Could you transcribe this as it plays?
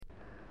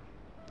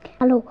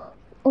Hallo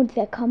und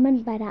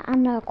willkommen bei der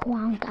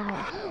Underground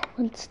Hour.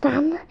 Und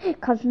dann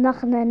kommt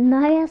noch eine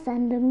neue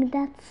Sendung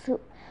dazu.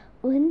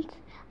 Und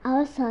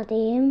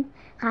außerdem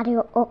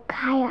Radio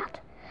OKJ.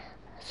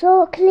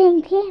 So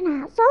klingt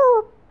jener,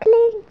 so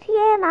klingt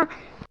jener.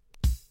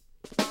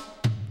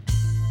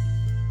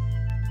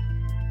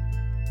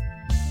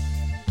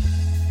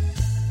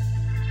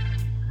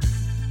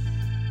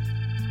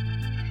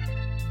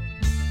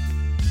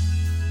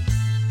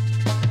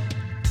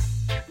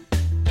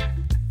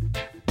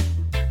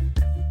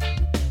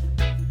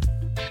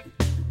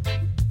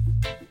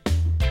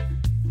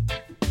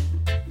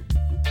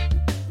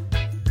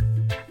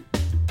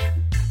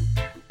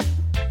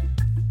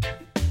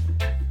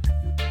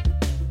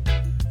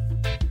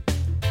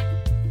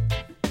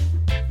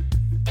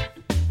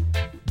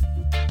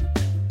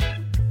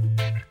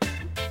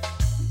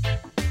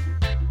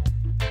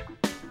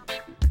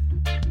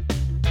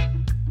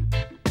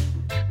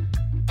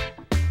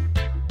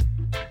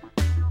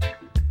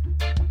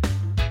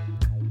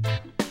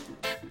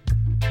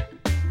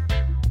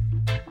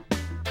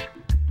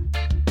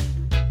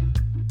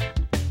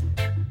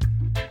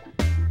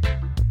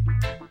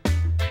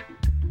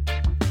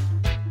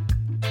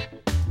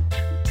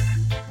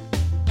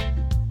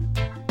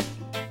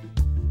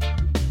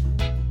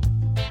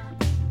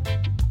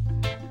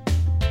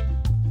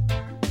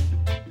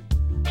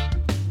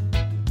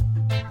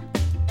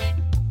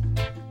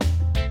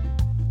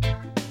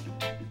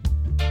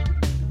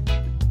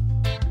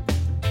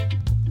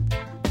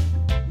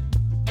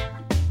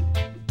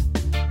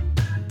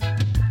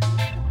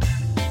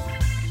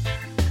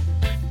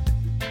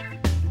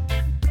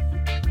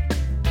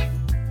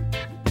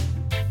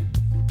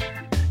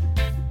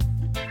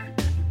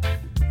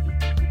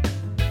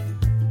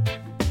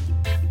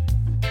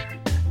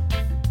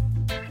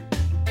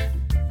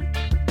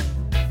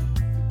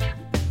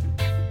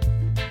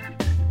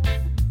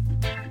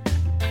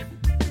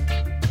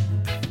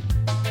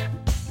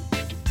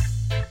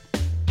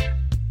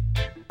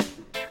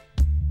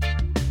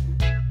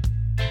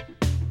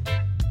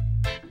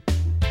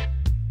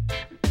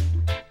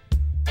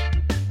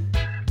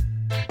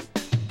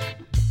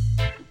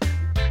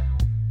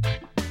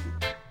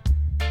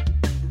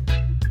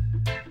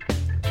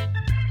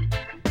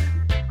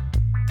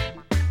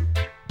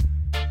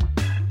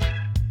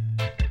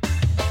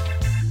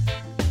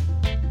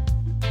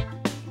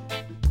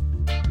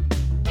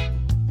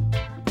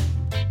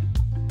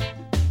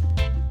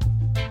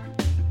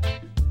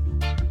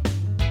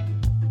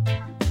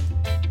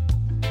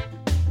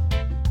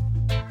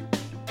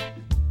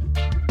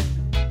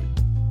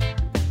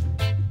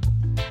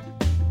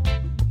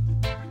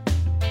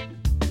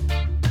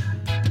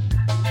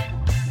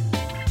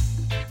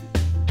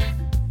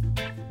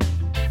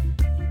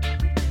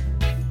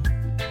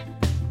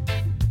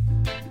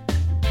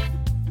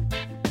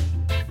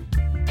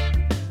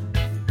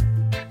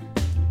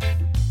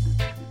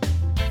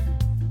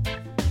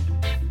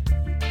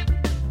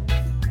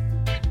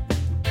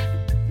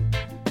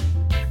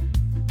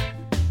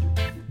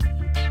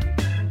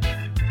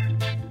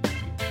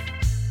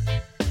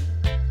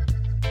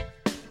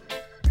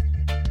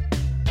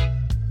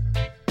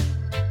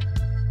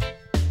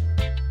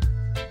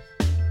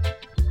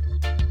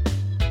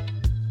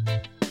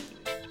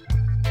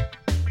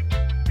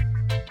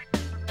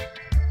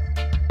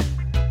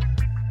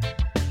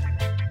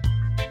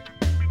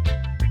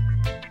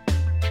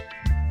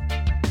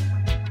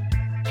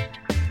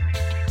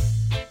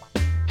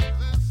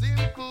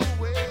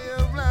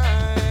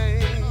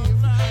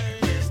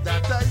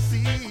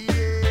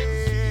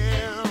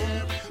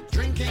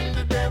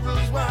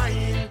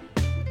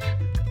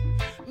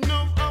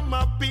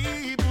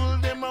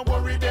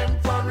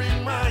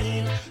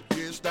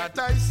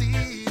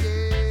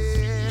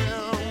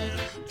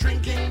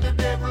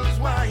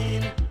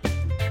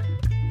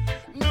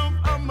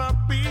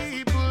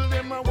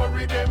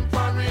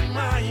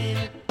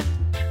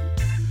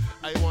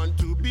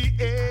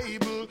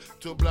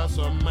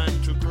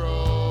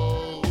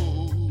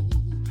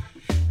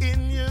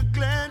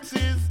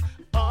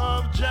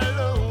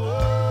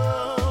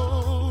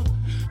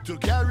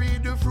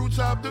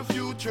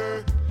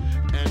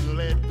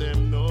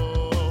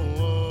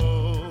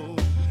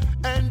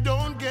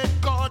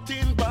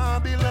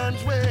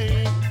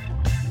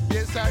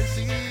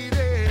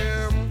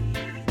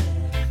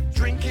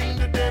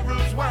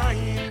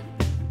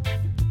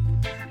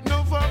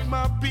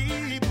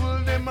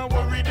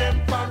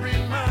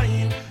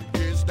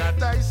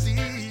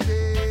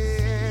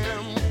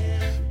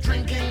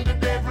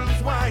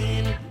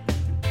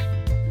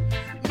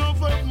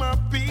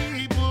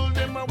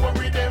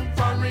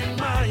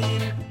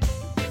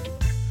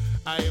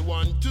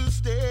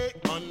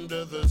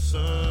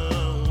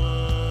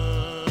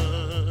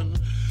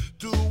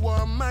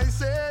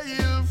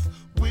 Myself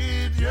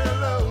with your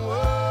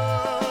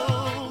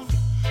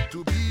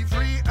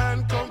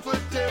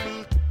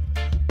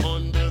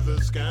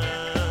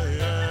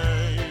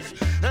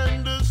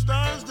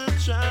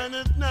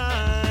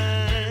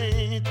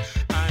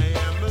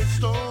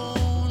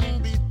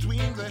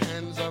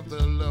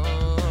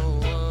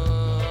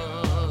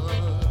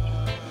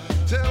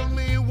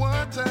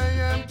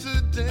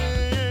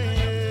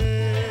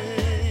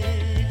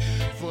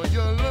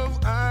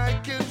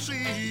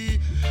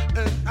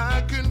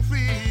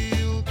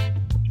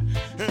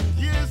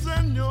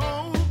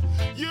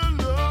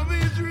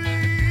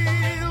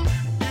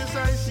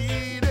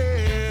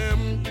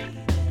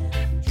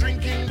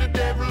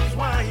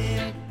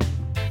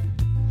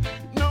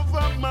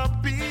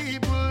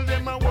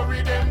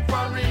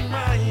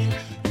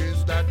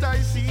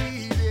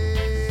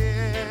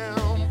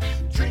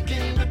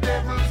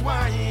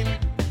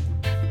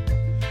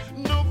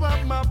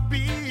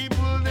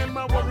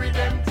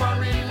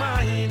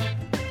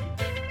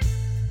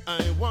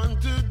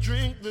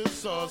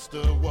source,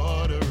 the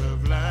water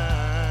of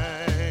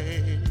life.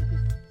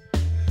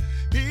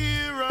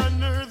 Here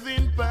on earth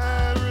in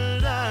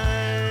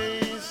paradise,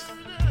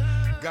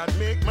 God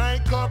make my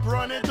cup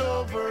run it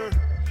over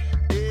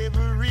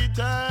every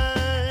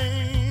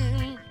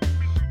time.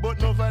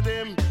 But none of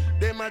them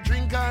a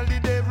drink all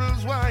the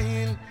devil's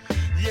wine.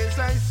 Yes,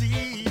 I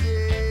see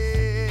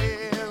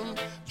them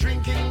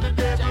drinking the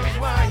devil's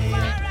wine.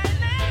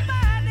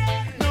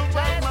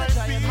 Nobody my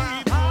people,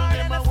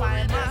 them a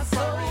worry my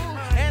soul.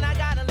 And I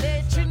gotta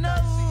let you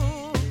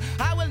know,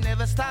 I will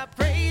never stop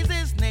praise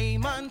his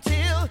name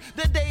until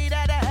the day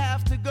that I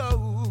have to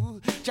go.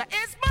 Jah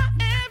is my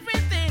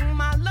everything,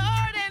 my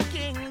Lord and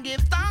King. Give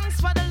thanks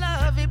for the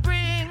love he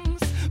brings.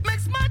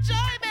 Makes my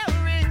joy bell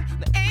ring.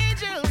 The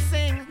angels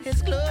sing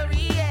his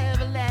glory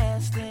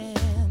everlasting.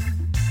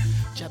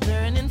 Jah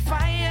burn in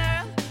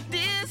fire,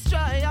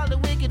 destroy all the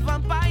wicked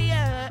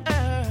vampire.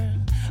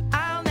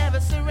 I'll never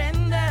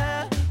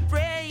surrender.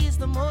 Praise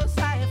the Most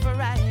High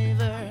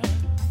forever.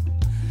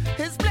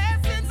 His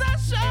blessings are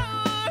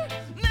sure,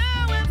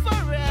 now and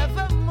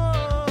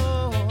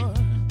forevermore.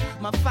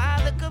 My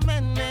Father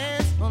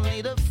commandments,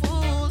 only the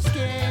fools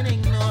can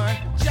ignore.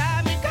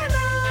 Jah me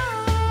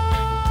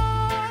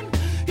alone,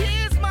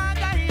 he's my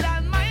guide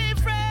and my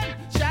friend.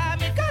 Jah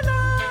me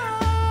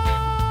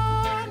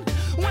alone,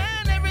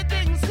 when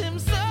everything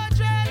seems so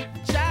dread.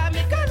 Jah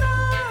me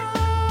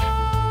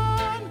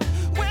alone,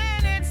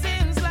 when it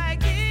seems like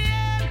the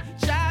end.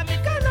 Jah me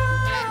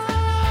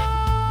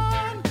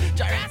alone,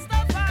 Jah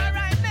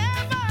Rastafari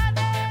never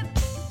dead.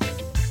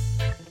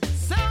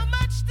 So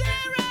much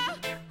terror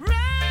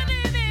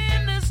running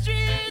in the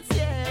streets,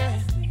 yeah.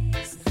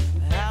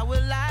 Our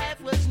life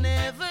was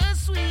never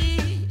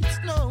sweet,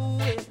 no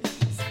way.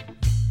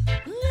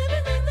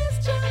 Living in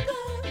this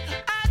jungle,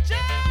 I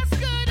just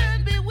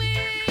couldn't be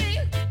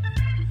weak.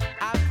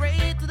 I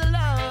pray to the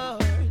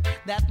Lord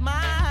that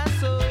my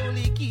soul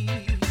he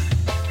keeps.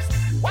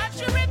 What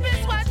you reap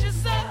is what you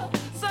sow.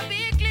 So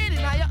be clean in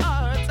your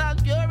heart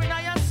and pure in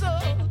your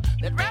soul.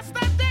 Let rest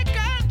and take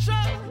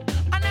control.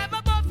 I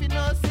never buff in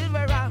no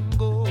silver and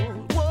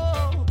gold.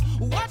 Whoa.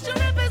 What you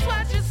reap is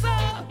what you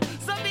sow.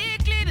 So be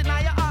clean in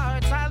your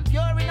heart and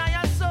pure in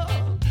your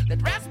soul.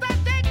 Let rest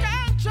and take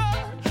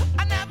control.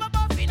 I never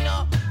buff in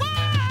no. Whoa.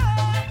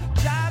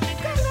 Jah me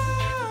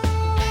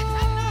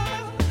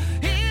alone.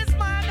 He's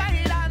my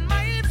guide and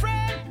my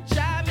friend.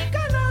 Jah me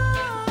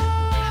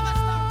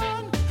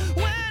alone.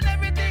 When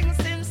everything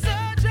seems so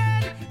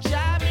dread.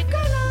 Jah me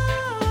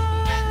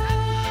alone.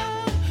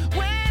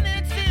 When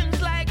it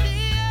seems like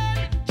the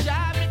end.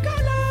 Jah me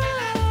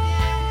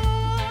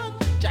alone.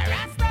 Jah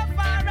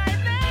Rastafari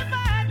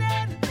never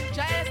dead.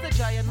 Jah is the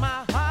joy in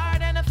my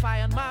heart and the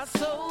fire in my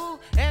soul.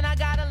 And I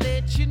gotta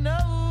let you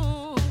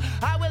know,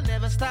 I will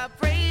never stop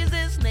praise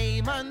his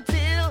name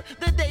until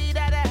the day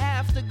that I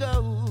have to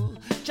go.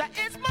 Jah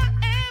is my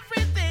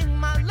everything,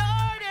 my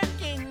Lord and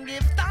King.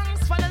 Give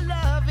thanks for the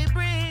love he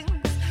brings.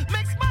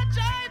 Makes my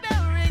joy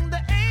bell ring.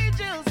 The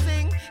angels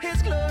sing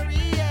his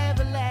glory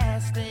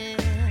everlasting.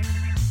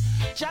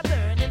 Jah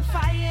burn in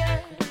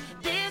fire,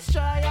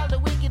 destroy all the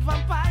wicked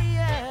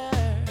vampire.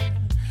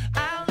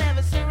 I'll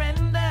never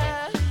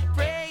surrender.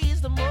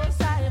 Praise the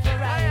Most High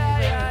forever.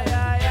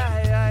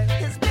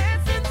 His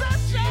blessings are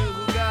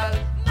sure. Girl,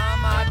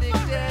 I'm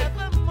addicted.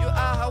 You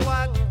are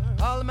what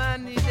all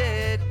man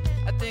needed.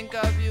 I think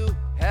of you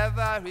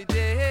every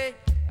day.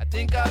 I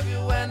think of you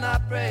when I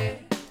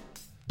pray.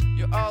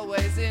 You're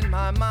always in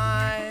my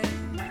mind.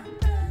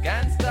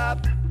 Can't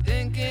stop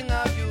thinking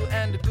of you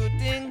and the good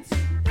things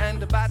and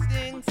the bad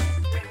things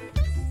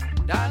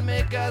that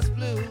make us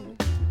blue.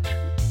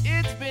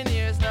 It's been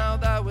years now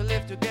that we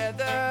live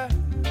together.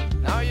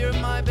 Now you're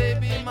my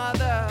baby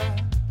mother.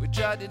 We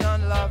trotted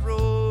on love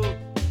road,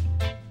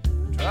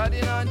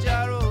 trotting on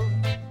Jah road.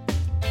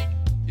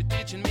 You're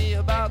teaching me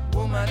about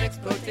woman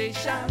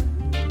exploitation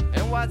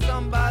and what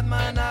some bad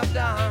man have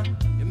done.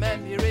 You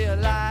made me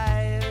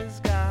realize,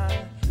 God,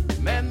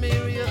 you made me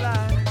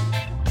realize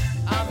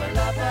I'm a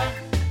lover.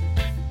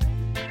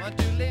 Want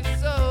to live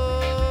so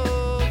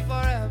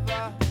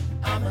forever.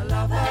 I'm a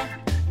lover.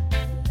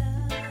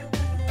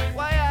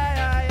 Why,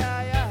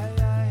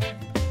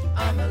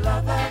 I'm a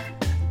lover.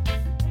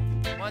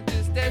 Want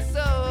to stay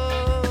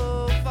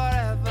so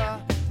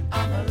forever.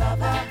 I'm a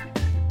lover.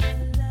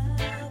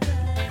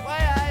 Why,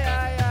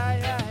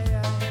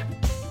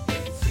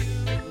 it's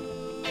you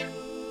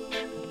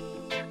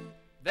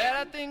that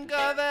I think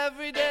of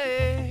every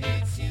day.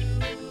 It's you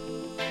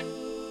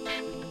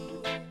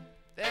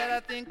that I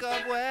think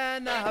of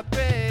when I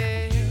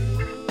pray.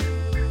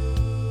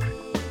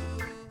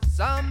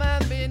 Some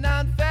have been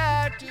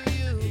unfair to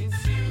you.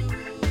 It's you.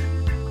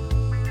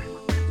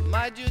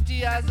 My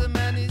duty as a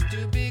man is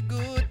to be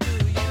good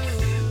to you.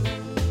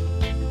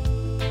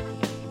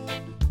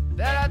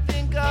 That I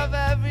think of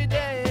every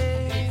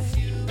day. It's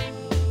you.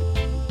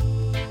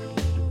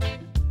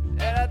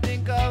 That I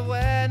think of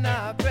when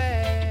I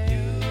pray.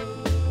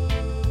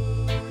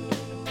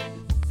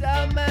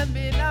 Some have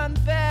been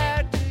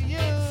unfair to you.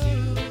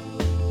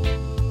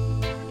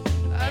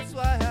 That's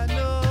why I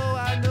know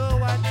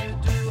what to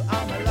do.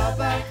 I'm a lover.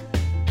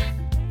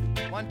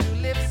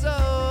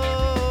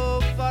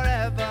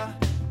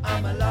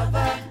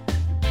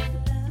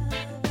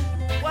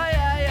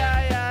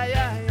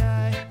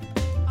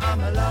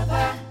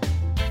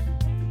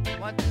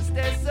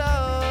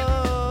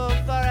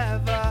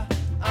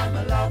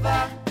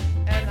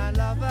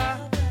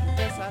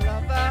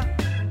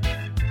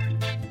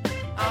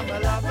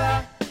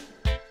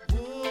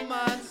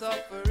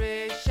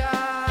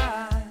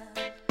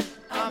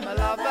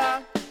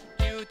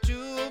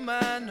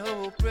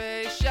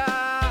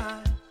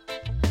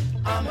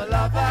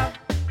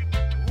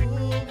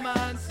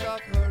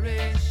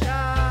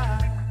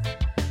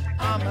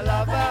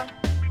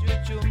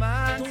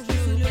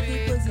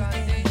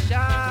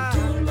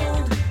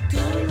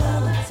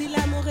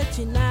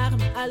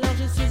 alors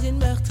je suis une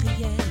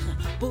meurtrière.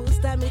 Pose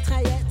ta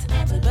mitraillette,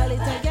 ce bal est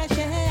ta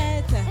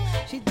gâchette.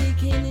 J'ai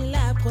dégaîné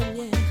la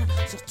première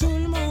sur tout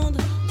le monde,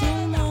 tout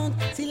le monde.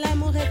 Si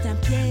l'amour est un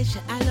piège,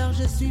 alors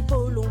je suis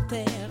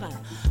volontaire.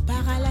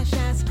 Pars à la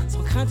chasse,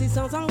 sans crainte et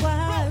sans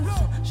angoisse.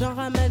 J'en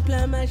ramène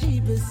plein ma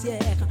gibecière.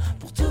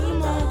 Pour tout le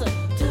monde,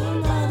 tout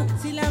le monde.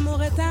 Si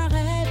l'amour est un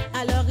rêve,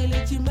 alors il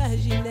est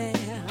imaginaire.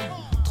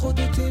 Trop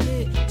de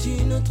télé,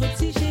 tue notre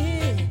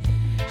psyché.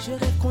 Je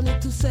rêve qu'on est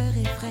tous sœurs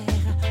et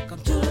frères,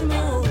 comme tout le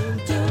monde,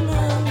 tout le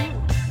monde.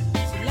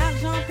 Si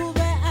l'argent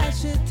pouvait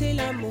acheter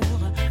l'amour,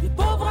 les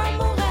pauvres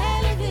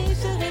amoureux, les riches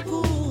seraient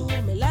pour.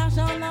 Mais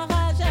l'argent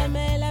n'aura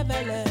jamais la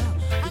valeur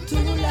de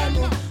tout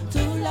l'amour,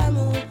 tout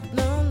l'amour.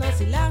 Non, non,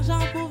 si l'argent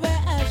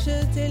pouvait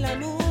acheter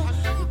l'amour,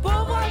 les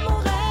pauvres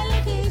amoureux,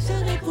 les riches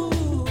seraient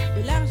pour.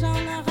 Mais l'argent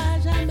n'aura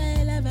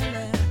jamais la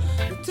valeur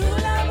de tout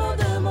l'amour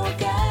de mon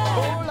cœur.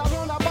 Oh,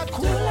 l'amour n'a pas de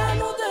couleur. Tout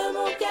l'amour de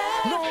mon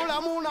cœur. Non,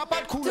 l'amour n'a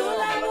pas de couleur. Tout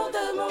l'amour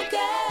de mon cœur.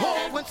 Oh,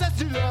 princesse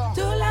du leurre.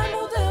 Tout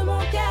l'amour de mon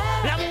cœur.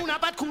 L'amour n'a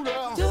pas de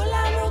couleur. Tout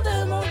l'amour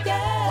de mon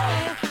cœur.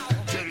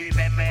 Je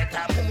lui-même est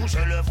amour, je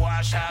le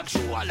vois chaque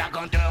jour. La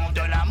grandeur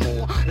de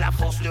l'amour, la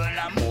force de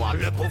l'amour,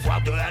 le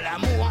pouvoir de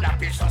l'amour, la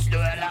puissance de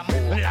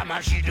l'amour, la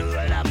magie de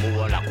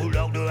l'amour, la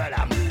couleur de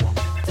l'amour.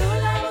 Tout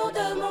l'amour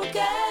de mon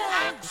cœur.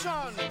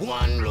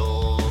 One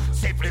love,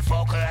 c'est plus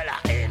fort que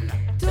la haine.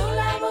 Tout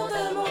l'amour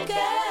de mon cœur.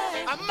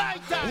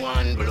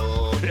 One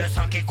blood, le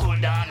sang qui coule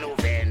dans nos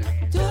veines.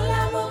 Tout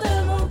l'amour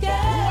de mon cœur.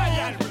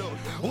 Royal blood.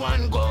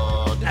 One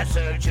God, la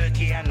seule Dieu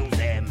qui nous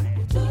aime.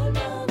 Tout le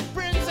monde.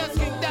 Princess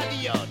King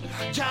Daddy Young.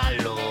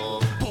 Jalo,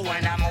 pour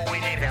un amour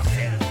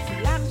universel.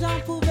 Si l'argent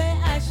pouvait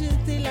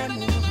acheter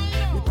l'amour,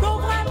 les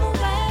pauvres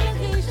amoureux,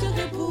 les riches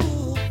seraient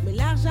pour. Mais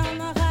l'argent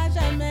n'aura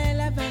jamais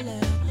la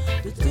valeur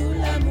de tout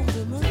l'amour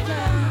de mon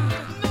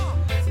cœur.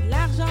 Si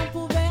l'argent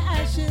pouvait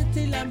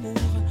acheter l'amour,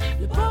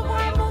 le pauvre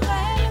amoureux,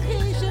 les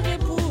riches seraient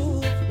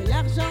pour. Mais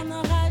l'argent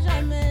n'aura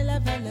jamais la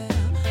valeur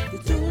de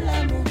tout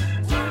l'amour,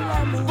 tout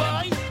l'amour.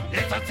 Boy,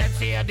 l'essentiel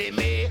c'est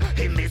d'aimer,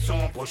 aimer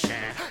son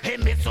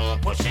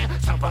prochain,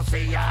 sans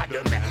penser à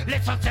demain.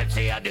 L'essentiel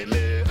c'est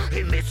d'aimer,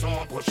 aimer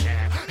son prochain.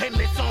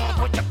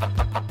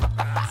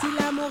 Si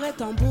l'amour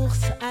est en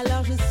bourse,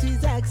 alors je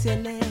suis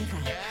actionnaire.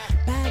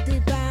 Pas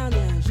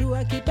d'épargne, joue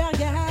à qui perd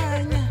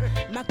gagne.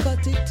 Ma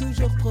cote est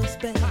toujours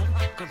prospère,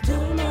 comme tout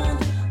le monde,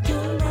 tout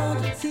le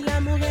monde. Si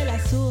l'amour est la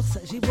source,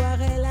 j'y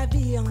boirai la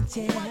vie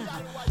entière.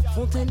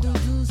 Fontaine d'eau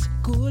douce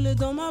coule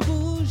dans ma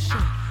bouche,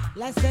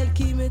 la seule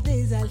qui me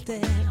désaltère,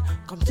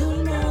 comme tout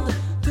le monde,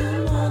 tout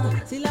le monde.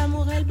 Si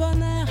l'amour est le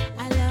bonheur,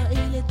 alors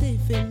il est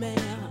éphémère.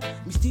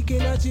 Mystique et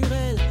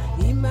naturel,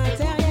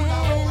 immatériel.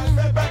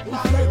 Il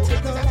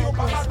flotte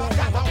dans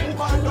l'atmosphère.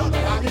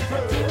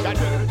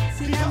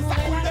 Si l'amour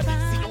est la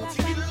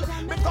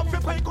mais comme fait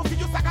près qu'on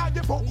finit ça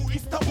gagne pour ou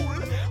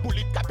Istanbul.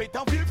 Boulit capé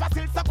en ville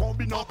facile, ça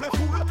combine en plein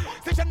foule.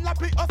 C'est jeune la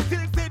pluie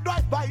hostile, c'est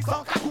drive-by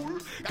sans cagoule.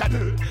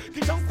 Caneux,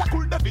 qui chance ça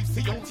coule de vie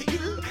si on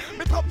t'île.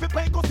 Mais trop fait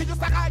près qu'on finit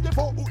ça gagne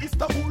pour ou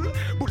Istanbul.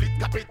 Boulit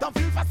capé en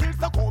ville facile,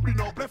 ça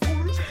combine en plein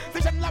foule.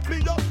 C'est jeune la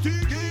pluie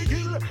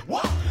hostile,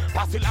 wouah.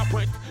 Passez la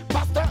pointe,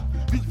 pasteur,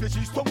 il fait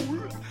juste au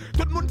moule.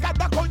 Tout le monde qui a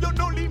d'accord, y'a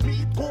nos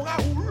limites qu'on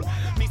raoule.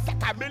 Mais ça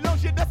qu'a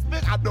mélangé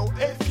desperado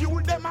et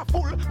fuel de ma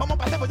foule. Maman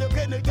passait pour de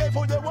renegade,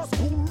 pour de was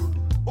cool.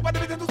 On va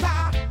deviner tout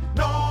ça.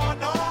 Non,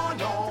 non,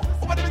 non.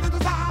 On va deviner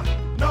tout ça.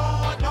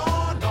 Non,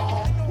 non,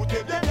 non. Ou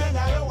t'es bien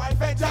là, ouais,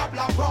 fait diable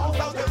la France.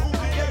 Ça, t'es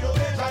oublié, y'a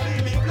déjà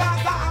mis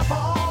place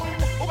avant.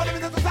 On va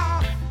deviner tout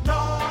ça.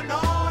 Non,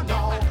 non,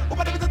 non. On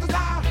va deviner tout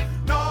ça.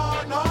 Non,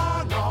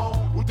 non, non.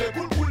 Ou t'es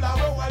cool là,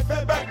 ouais,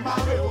 fait bête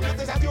marée. Ou t'es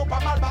déjà dit, pas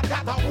mal, ma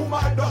carte, ou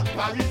mal donne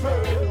pas rive.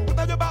 Ou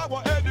t'as de barbe,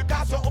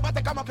 éducation. On va te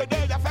comme que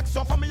des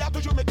affections. Famille a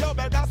toujours mes deux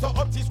belles garçons.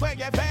 Au petit soin,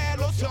 et fait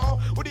lotion.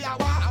 Ou dit, ah,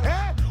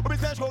 hein. Ou bien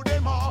c'est chaud des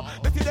morts.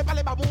 Décidez pas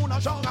les babounes en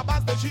genre à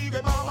base de giga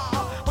et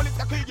maman. Police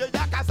a crié,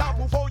 y'a casa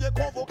pour foyer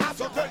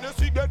convocation.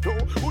 Tennessee ghetto.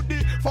 Ou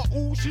dit, faut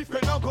ou chiffre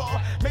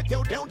encore. Mettez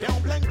au down,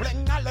 bling,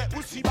 bling, allez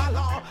aussi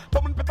ballant.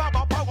 Comme on ne peut pas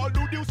avoir parole,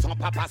 ou dit, ou sans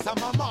papa, sa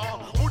maman.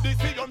 Ou dit,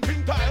 si on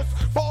Pinterest,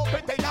 faut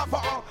péter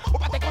avant. Ou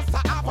pas comme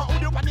ça avant, ou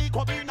dit, ou panique,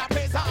 combine à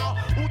présent.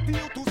 Ou dit,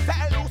 ou tout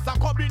seul, ou sans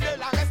combiner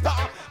la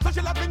restant. Ça,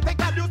 j'ai la pinte, t'es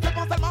cadeau, c'est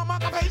pour seulement ma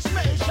caprice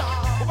méchant.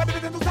 On va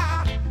deviner tout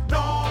ça.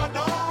 Non,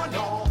 non,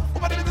 non. On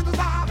va deviner tout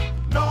ça.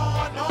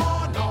 Non,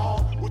 non,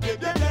 non. Ou t'es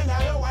bien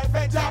là, ouais,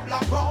 fait diable la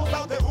France.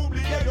 Ça, t'es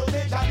oublié, y'a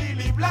déjà mis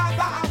les blagues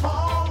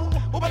avant.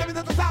 On va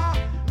deviner tout ça.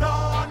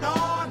 Non,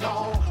 non,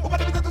 non. On va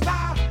deviner tout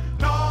ça.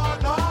 Non,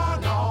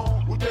 non,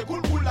 non. Ou t'es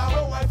cool là,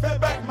 ouais, fait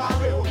bête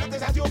marée. Ou t'es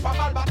déjà dit, pas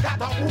mal,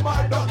 batata, ou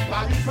mal donne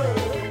pas du feu.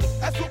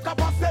 Est-ce que t'as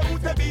pensé où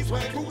t'es besoin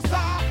tout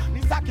ça?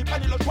 Ni ça qui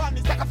prenne le choix,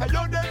 ni ça qui fait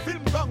le des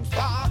films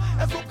gangsta.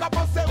 Est-ce que t'as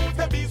pensé où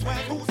t'es besoin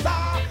tout ça?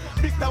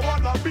 Mr.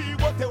 Wannabe,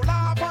 où t'es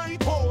là, pas y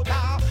trop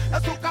tard.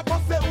 Est-ce que t'as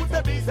pensé où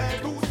t'es besoin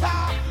tout ça?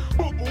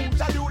 Boubou,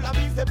 jaloux, la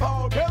vie c'est pas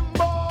un game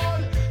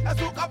boy. Est-ce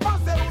que t'as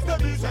pensé où t'es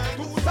besoin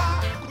tout ça?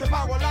 Où tes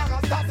paroles là,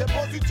 ça c'est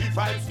positif,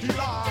 est-ce qu'il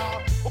a?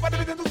 On va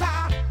deviner tout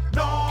ça?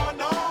 Non,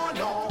 non,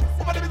 non.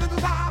 On va deviner tout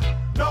ça?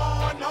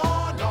 Non,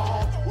 non,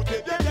 non. Où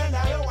t'es bien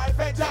là, ouais,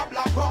 fait diable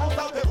la France.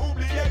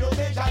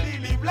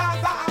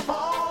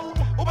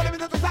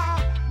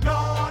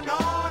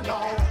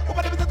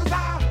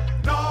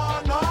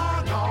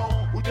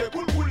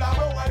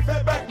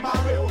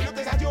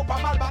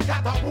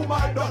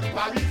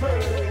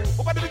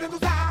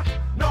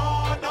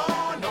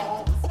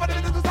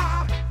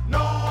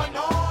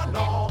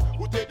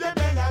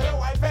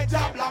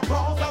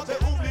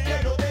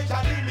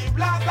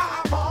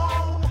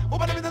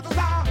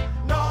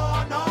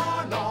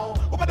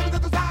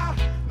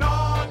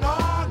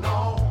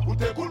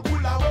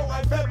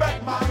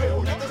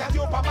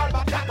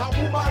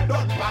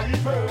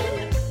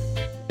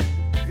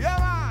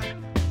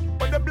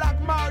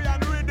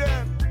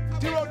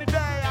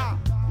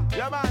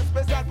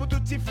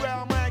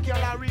 frère Mike et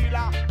Larry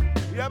là.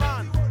 Yeah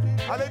man,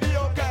 allez dit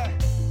ok.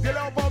 Dès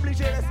là on pas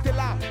obligé de rester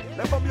là.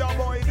 Les femmes y ont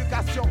bonne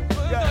éducation.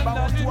 Yeah, bah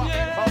on toi,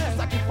 bah on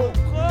ça qu'il faut.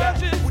 Yeah,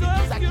 vous dites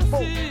tout ça qu'il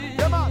faut.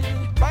 Yeah man,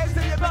 bah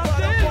essayez de mettre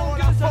la peau,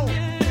 la peau.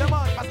 Yeah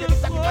man, parce que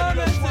c'est ça qui va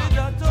le choix.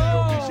 C'est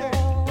obligé,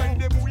 ouais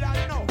des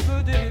mouillades non. On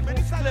veut des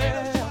réponses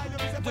claires,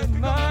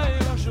 demain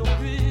et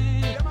aujourd'hui.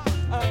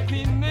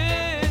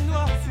 Imprimé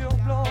noir sur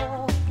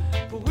blanc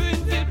pour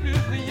une vie plus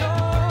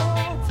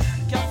brillante.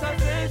 Car ça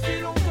fait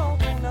si longtemps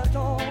qu'on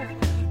attend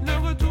le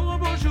retour au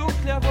beau jour,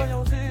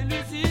 clairvoyance et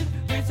lucide.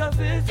 Oui, ça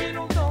fait si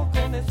longtemps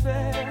qu'on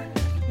espère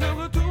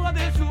le retour à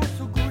des sources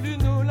où coule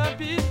une eau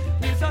limpide.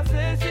 Oui, ça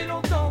fait si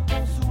longtemps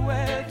qu'on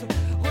souhaite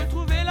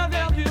retrouver la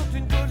verdure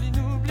d'une colline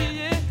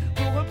oubliée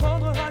pour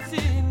reprendre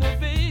racine au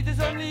pays des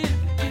hommes libres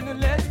qui ne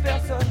laissent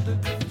personne de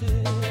côté.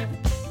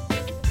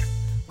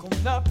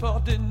 Qu'on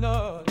apporte des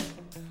notes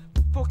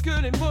pour que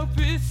les mots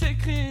puissent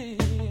s'écrire,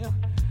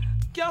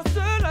 car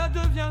cela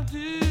devient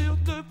dur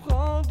de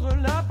prendre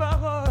la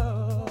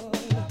parole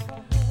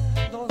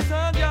dans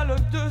un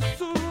dialogue de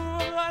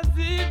sourds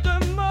ravis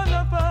de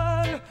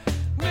monopole.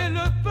 Mais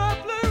le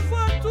peuple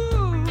voit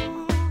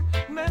tout,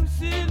 même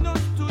s'il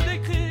n'ose tout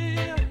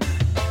décrire.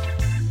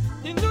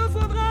 Il nous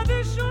faudra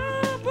des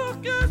chants pour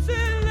que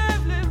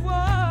s'élèvent les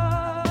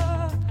voix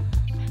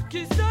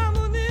qui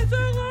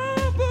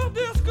s'harmoniseront pour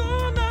dire ce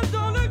qu'on a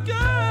dans le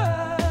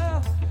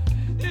cœur.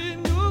 Il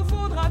nous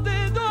faudra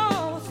des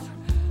danses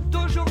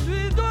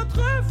d'aujourd'hui,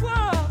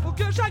 d'autrefois, pour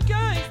que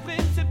chacun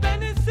exprime ses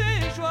peines et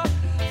ses joies,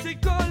 ses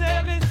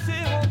colères et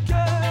ses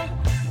rancœurs.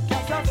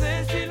 Car ça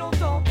fait si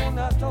longtemps qu'on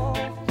attend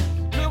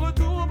le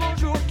retour au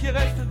bonjour qui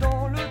reste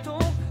dans le ton,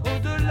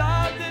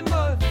 au-delà des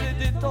modes et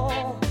des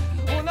temps.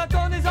 On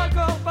attend des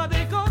accords, pas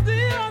des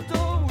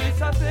candidatons. Oui,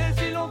 ça fait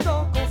si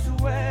longtemps qu'on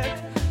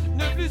souhaite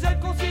ne plus être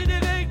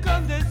considérés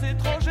comme des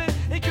étrangers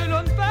et que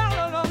l'on parle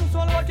en langue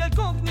sans loi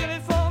quelconque ni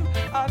réforme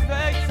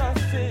avec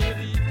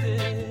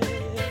sincérité.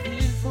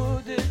 Il faut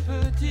des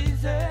petits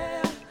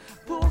airs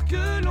pour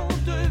que l'on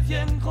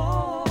devienne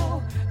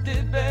grand,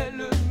 des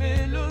belles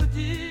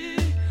mélodies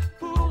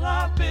pour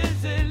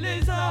apaiser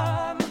les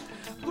âmes,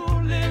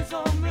 pour les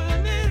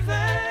emmener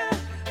vers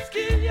ce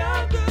qu'il y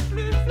a de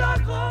plus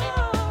flagrant,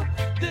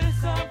 des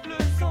simples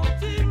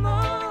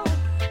sentiments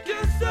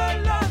que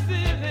seule la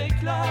vie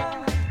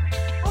réclame.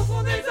 Au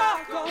fond des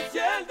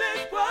arcs-en-ciel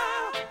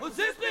d'espoir, aux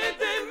esprits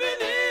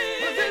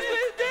démunis,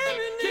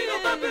 qui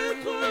n'ont pas pu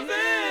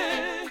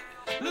trouver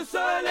le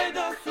soleil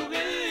d'un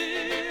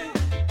sourire.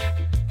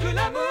 Que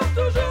l'amour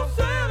toujours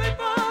se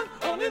répande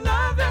en une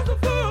averse de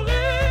fou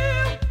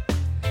rire.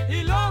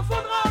 Il en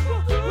faudra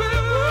pour tout,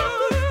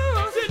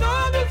 sinon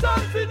nous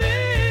sommes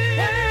finis.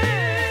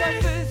 Ça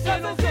fait si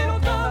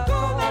longtemps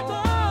qu'on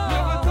attend le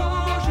retour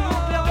au jour,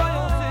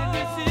 clairvoyance et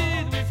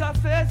lucide. Oui, ça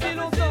fait si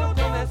longtemps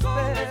qu'on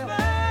espère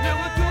le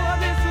retour à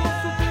des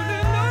sources où coule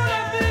une eau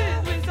limpide.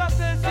 Oui, ça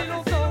fait si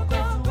longtemps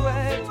qu'on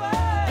souhaite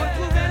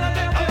retrouver la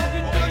verdure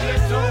d'une colline oubliée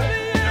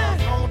et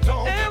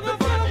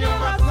revenir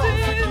aux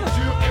racines.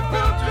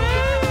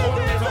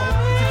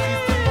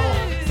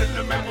 C'est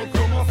le même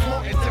recommencement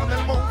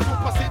éternellement. Faut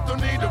pas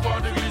s'étonner de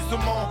voir des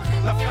glissements.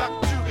 La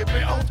fracture est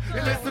béante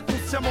et laisse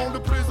consciemment de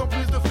plus en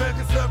plus de frères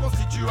et sœurs en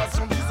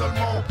situation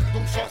d'isolement.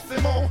 Donc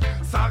forcément,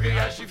 ça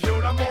réagit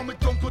violemment. Mais de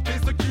ton côté,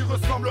 ce qui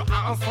ressemble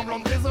à un semblant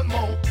de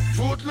raisonnement.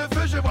 Foute le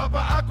feu, je vois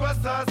pas à quoi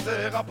ça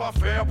sert. À pas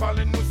faire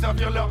parler de nous,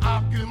 servir leur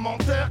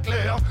argumentaire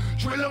clair.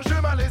 Jouer leur jeu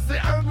m'a laissé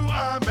un goût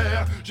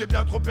amer. J'ai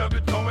bien trop perdu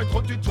de temps et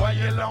trop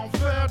tutoyé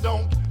l'enfer.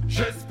 Donc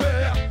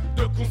j'espère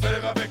de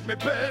concert avec mes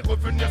pères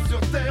revenir sur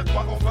terre,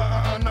 croire enfin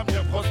à un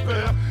avenir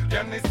prospère.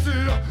 Rien n'est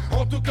sûr,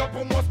 en tout cas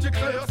pour moi ce qui est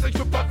clair, c'est que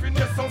je veux pas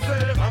finir sans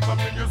air, un pas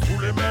milieu sous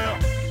les mers.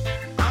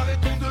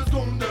 Arrêtons 2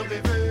 secondes de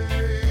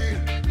rêver,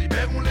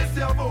 libérons les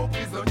cerveaux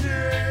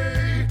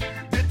prisonniers,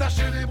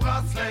 détacher les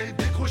bracelets,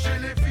 décrocher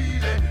les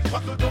filets, je crois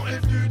que le temps est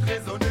venu de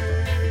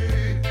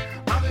raisonner.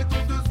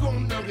 Arrêtons 2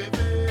 secondes de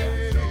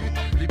rêver,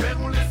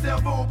 libérons les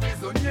cerveaux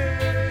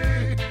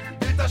prisonniers,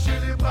 détacher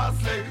les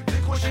bracelets,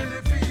 décrocher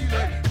les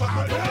filets, je crois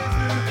que le temps est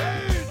venu.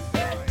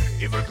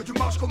 Ils veulent que tu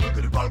marches comme eux, que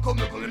tu parles comme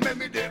eux, qu'on ait le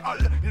même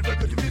idéal. Ils veulent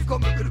que tu vives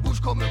comme eux, que tu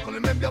bouges comme eux, qu'on ait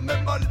même bien,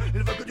 même mal.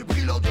 Ils veulent que tu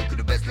pries leur Dieu, que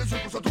tu baisses les yeux,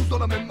 qu'on soit tous dans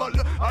la même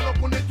malle. Alors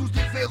qu'on est tous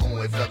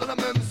différents et frères dans la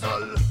même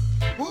salle.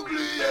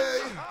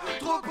 Oubliez,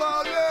 trop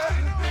parler.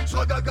 Je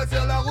regarde casser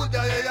la route,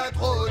 derrière y'a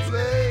trop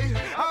tué.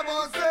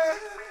 Avancez,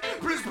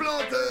 plus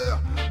planteur.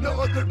 Ne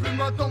recule plus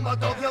maintenant,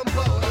 maintenant viens me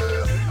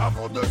parler.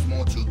 Avant de se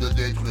mentir, de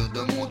détruire,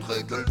 de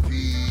montrer que le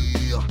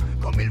pire,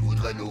 comme ils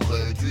voudraient nous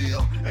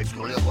réduire,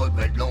 exclure les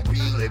rebelles de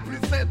l'empire, les plus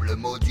faibles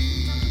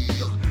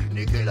maudire,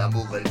 niquer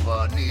l'amour et le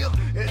bannir,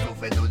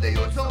 étouffer nos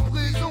déos en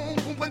prison.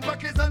 Comprennent pas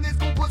que les années se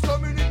composent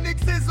comme une unique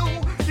saison.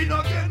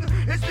 Synagogue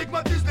et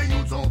stigmatisent les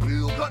youths en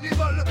pur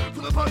cannibales.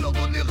 Faudrait pas leur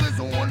donner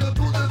raison en le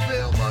tour de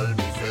faire mal,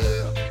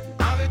 misère.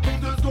 Arrêtons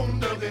 2 secondes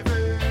de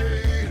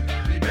rêver,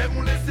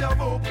 libérons les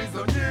cerveaux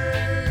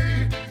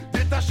prisonniers,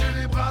 détacher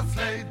les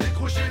bracelets,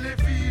 décrocher les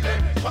filets,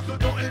 je crois que le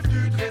temps est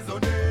venu de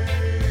raisonner.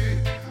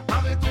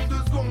 Arrêtons 2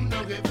 secondes de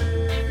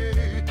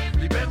rêver,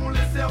 libérons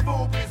les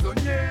cerveaux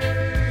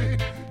prisonniers,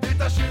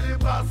 détacher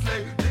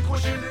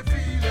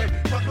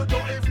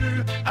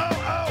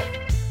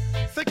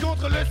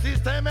contre le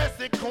système et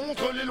c'est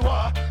contre les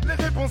lois.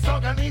 Les réponses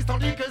s'organisent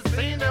tandis que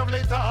s'énerve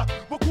l'État.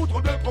 Beaucoup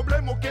trop de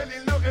problèmes auxquels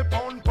ils ne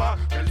répondent pas.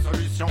 Quelle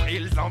solution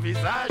ils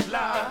envisagent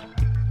là?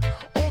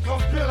 On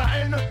transpire la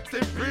haine,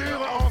 c'est pur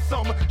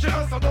ensemble. J'ai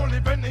un sang dans les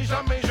veines et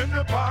jamais je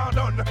ne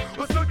pardonne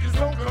aux ceux qui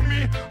ont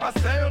commis à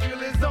servir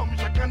les hommes.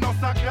 Chacun dans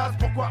sa classe,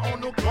 pourquoi on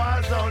nous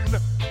cloisonne?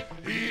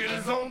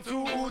 Ils ont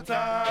tout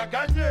à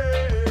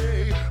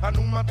gagner, à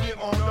nous maintenir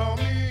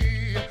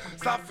endormis.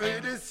 Ça fait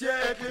des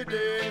siècles et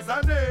des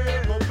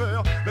années. Nos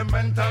peurs, le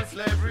mental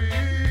slavery,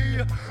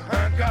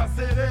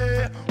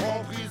 incarcérés,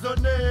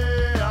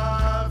 emprisonnés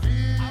à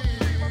vie.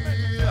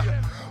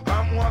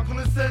 À moins qu'on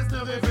ne cesse de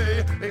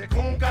rêver et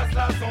qu'on casse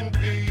la son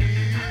prix.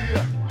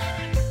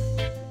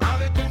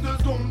 Arrêtons 2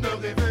 secondes de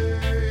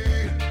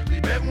rêver,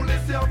 libérons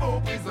les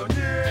cerveaux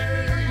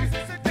prisonniers.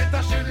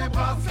 Détachez les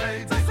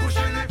bracelets,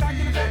 décrochez les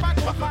filets,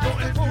 parcourons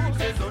et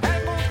plus raisonner.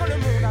 Contre le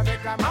monde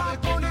avec la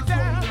marque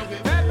unitaire,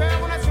 fais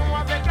peur aux nations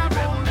avec la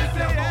bombe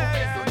nucléaire.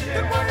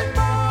 Donne-moi une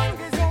bonne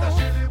raison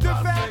de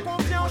faire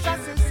confiance à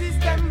ce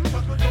système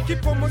qui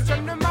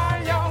promotionne le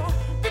mal, yo.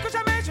 Plus que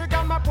jamais je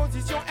garde ma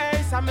position,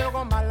 hey, ça me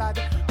rend malade.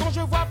 Quand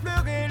je vois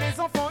pleurer les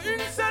enfants,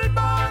 une seule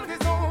bonne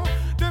raison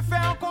de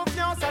faire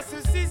confiance à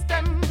ce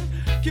système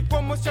qui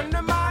promotionne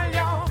le mal,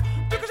 yo.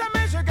 Plus que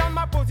jamais je garde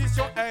ma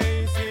position,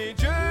 hey, c'est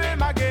Dieu et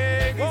ma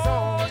guérison.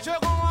 Oh,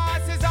 je rends à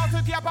César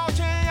ce qui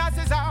appartient à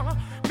César,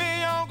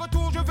 mais en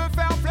retour je veux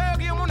faire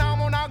fleurir mon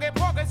art est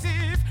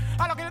progressif.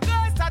 Alors il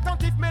reste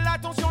attentif, mais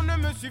l'attention ne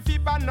me suffit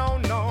pas, non,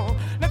 non.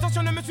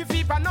 L'attention ne me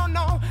suffit pas, non,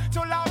 non.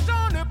 Sur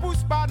l'argent ne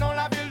pousse pas dans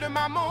la ville de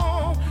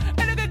maman.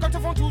 Et les récoltes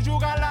font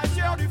toujours à la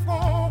sueur du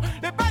front.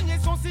 Les paniers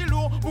sont si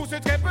lourds pour ce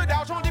très peu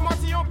d'argent. Dis-moi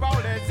si on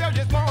parlait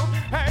sérieusement.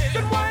 Hey,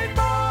 donne-moi une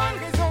bonne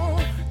raison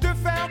de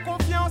faire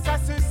confiance à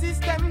ce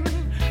système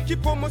qui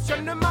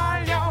promotionne le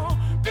mal, yo.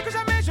 Plus que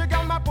jamais je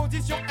garde ma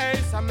position, hey,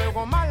 ça me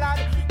rend malade.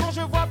 Quand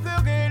je vois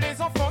pleurer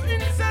les enfants,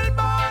 une seule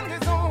bonne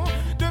raison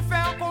de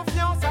faire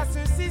confiance à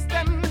ce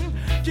système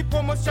qui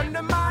promotionne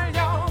le mal,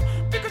 yo.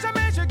 Plus que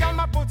jamais je garde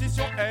ma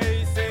position,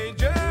 hey, c'est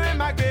Dieu et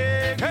ma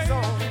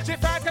guérison. Hey, j'ai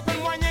fait très peu de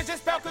moyens,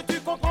 j'espère que tu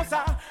comprends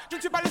ça. Je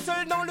ne suis pas le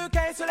seul dans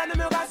lequel cela ne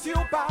me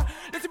rassure pas.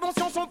 Les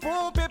subventions sont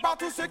pompées par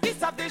tous ceux qui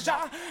savent déjà.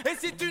 Et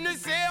si tu ne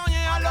sais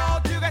rien,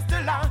 alors tu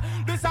restes là.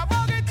 Le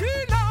savoir est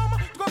une arme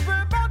qu'on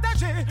peut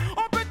partager.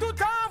 On peut tout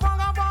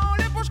avoir avant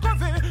les poches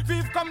crevées.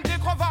 Vivre comme des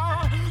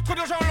crevards. Trop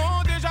de gens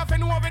l'ont déjà fait,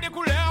 nous on veut des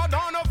couleurs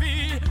dans nos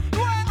vies.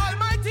 Nous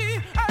Almighty,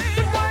 hey,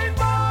 donne-moi une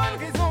bonne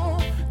raison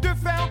de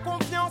faire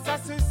confiance à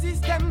ce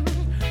système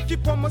qui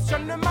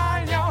promotionne le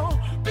mal, yo.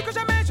 Plus que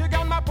jamais je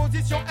garde ma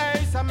position,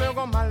 hey, ça me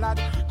rend malade.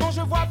 Quand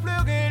je vois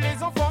pleurer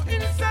les enfants,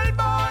 une seule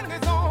bonne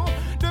raison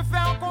de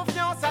faire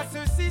confiance à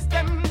ce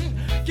système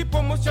qui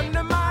promotionne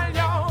le mal,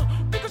 yo.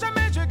 Plus que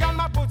jamais je garde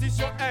ma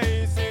position,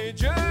 hey, c'est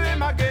Dieu et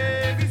ma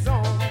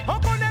guérison. On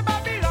connaît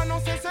Babylone, on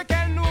sait ce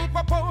qu'elle nous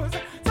propose.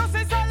 Sans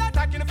cesse à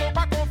l'attaque, il ne faut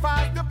pas qu'on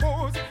fasse de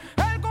pause.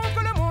 Elle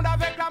contre le monde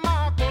avec la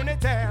marque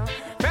monétaire,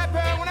 fait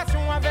peur aux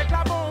nations avec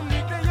la bombe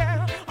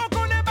nucléaire. On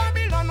connaît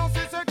Babylone, on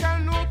sait ce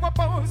qu'elle nous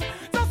propose.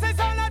 Sans cesse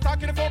à l'attaque,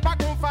 il ne faut pas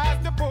qu'on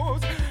fasse de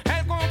pause.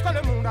 Elle contre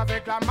le monde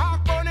avec la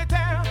marque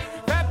monétaire,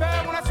 fait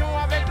peur aux nations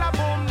avec la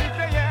bombe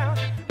nucléaire.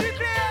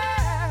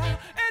 Nucléaire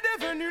est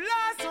devenu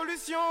la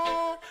solution.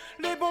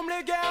 Les bombes,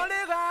 les guerres,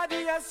 les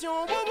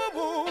radiations. Bou, bou,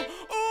 bou.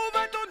 Où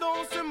va-t-on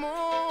dans ce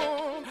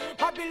monde?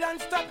 Babylone,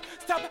 stop,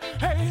 stop,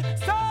 hey,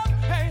 stop,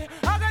 hey.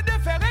 Arrête de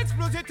faire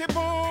exploser tes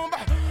bombes.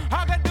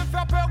 Arrête de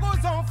faire peur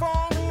aux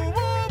enfants. Bou,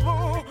 bou,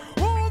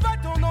 bou. Où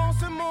va-t-on dans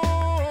ce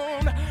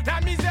monde? La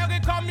misère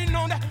est comme une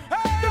onde.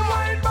 Hey, donne-moi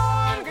une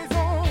bonne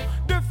raison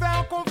de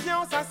faire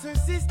confiance à ce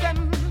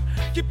système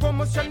qui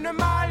promotionne le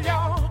mal,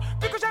 yo.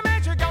 Plus que jamais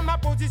je garde ma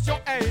position,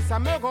 hey, ça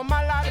me rend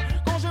malade.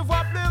 Quand je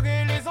vois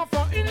pleurer les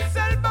enfants, une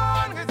seule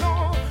bonne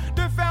raison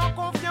de faire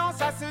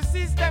confiance à ce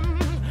système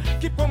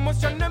qui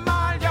promotionne le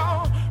mal,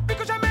 yo. Plus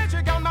que jamais je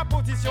garde ma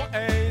position,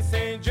 hey,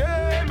 c'est Dieu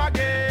et ma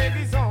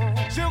guérison.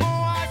 Je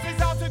rends à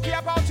César ce qui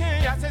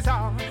appartient à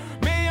César,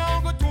 mais en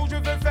retour je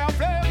veux faire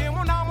fleurir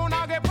mon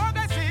art est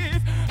progressif.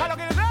 Alors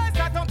il reste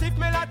attentif,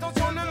 mais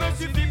l'attention ne me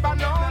suffit pas,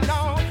 non,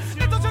 non.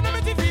 L'attention ne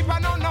me suffit pas,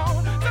 non,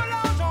 non. De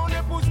l'argent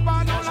ne pousse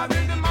pas dans la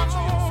ville de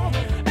maman.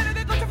 Et les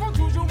décotes font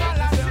toujours mal à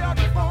la chair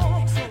du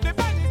fond. Les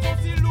paniers sont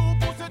si lourds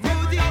pour se dire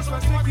que la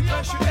ceux qui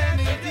prêchent haine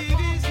et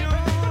division.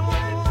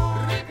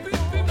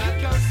 On n'a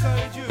qu'un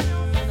seul Dieu,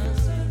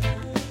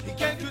 et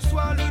quel que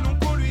soit le nom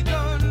qu'on lui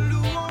donne,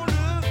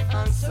 louons-le.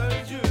 Un seul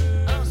Dieu,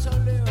 un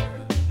seul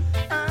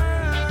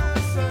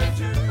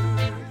Dieu.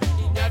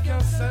 Il n'y a qu'un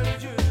seul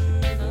Dieu,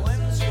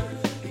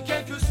 et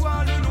quel que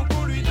soit le nom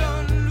qu'on lui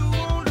donne,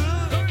 louons-le.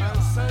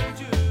 Un seul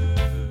Dieu,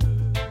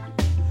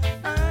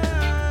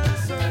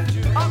 un seul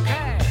Dieu. Ok,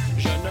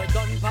 je ne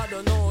donne pas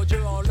de nom au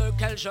Dieu en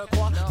lequel je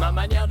crois. Ma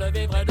manière de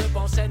vivre et de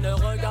penser ne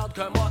regarde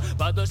que moi.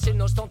 Pas de de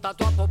signes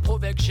ostentatoires pour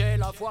prouver que j'ai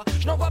la foi.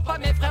 Je n'envoie pas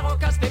mes frères au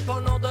casse-pipe au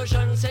nom de je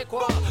ne sais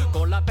quoi.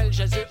 Qu'on l'appelle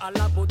Jésus,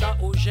 Allah, Bouddha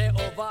ou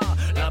Jéhovah.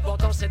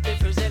 L'important c'est de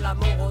diffuser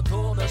l'amour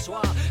autour de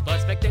soi, de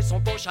respecter son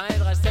prochain et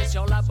de rester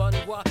sur la bonne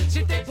voie.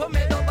 Si t'es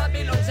paumé dans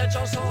Babylone, cette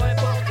chanson est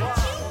pour toi.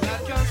 On n'a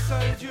qu'un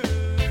seul Dieu,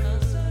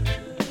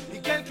 et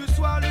quel que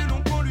soit le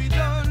nom qu'on lui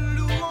donne,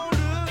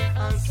 louons-le.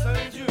 Un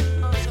seul Dieu,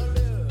 un seul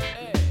Dieu,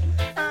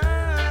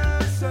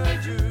 un seul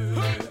Dieu.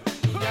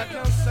 Il n'y a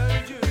qu'un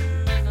seul Dieu,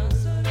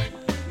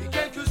 et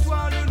quel que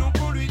soit le nom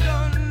qu'on lui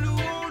donne,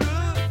 louons-le.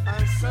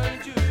 Un seul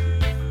Dieu,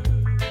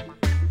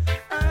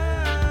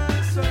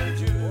 un seul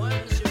Dieu.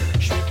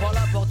 Je suis pas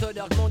là pour te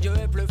dire que mon Dieu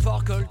est plus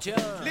fort que le tien.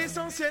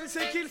 L'essentiel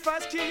c'est qu'il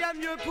fasse qu'il y a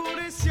mieux pour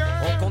les siens.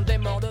 On compte des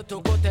morts de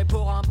tous côtés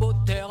pour un bout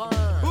de terrain.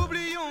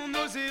 Oublions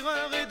nos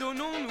erreurs et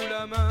donnons-nous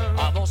la main.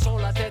 Avançons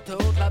la tête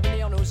haute,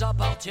 l'avenir nous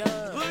appartient.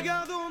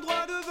 Regardons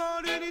droit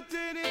devant,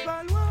 l'unité n'est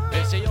pas loin.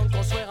 Essayons de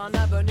construire un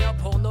avenir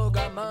pour nos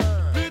gamins,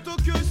 plutôt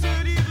que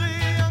se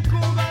livrer un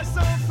combat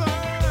sans fin.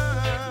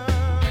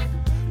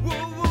 Wow,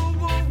 wow,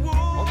 wow,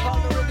 wow. On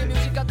parle de Reggae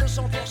Music à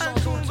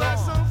 200% tout le temps. Un combat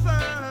sans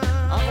fin.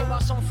 Un combat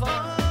sans fin.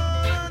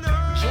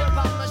 Joué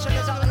par Monsieur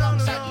les Arts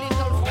alongside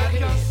Little On n'a Froggy.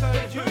 qu'un seul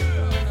Dieu,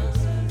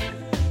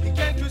 et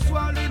quel que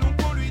soit le nom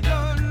qu'on lui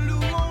donne,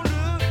 louons-le.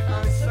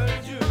 Un seul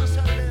Dieu,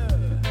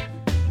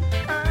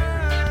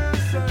 un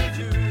seul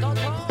Dieu.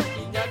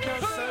 Il n'y a qu'un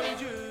seul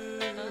Dieu,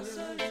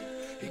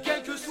 et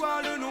quel que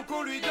soit le nom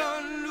qu'on lui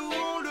donne,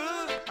 louons-le.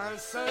 Un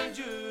seul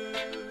Dieu,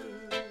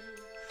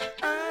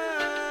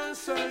 un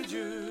seul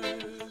Dieu.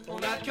 On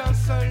n'a qu'un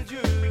seul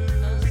Dieu,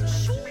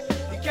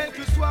 et quel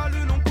que soit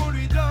le nom qu'on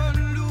lui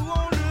donne,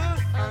 louons-le.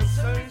 Un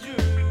seul Dieu,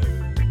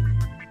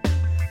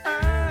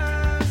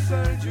 un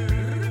seul Dieu.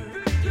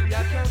 Il n'y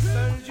a qu'un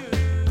seul Dieu,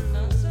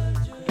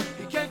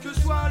 et quel que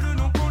soit le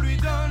nom qu'on lui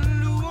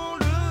donne,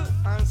 louons-le.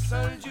 Un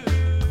seul Dieu,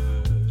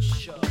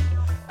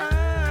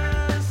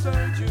 un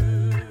seul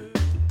Dieu.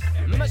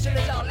 Monsieur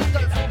les Arts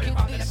Little Froggy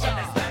dit ça.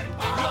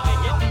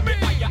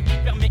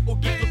 Il permet au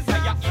ghetto de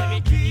Faya, il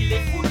réunit les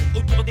foules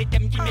autour des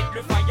thèmes qui mettent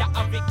le faya.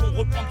 Avec on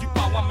reprend du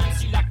power, même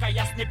si la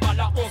caillasse n'est pas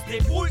là, on se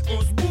débrouille,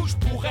 on se bouge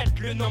pour être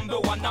le number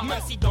one. Même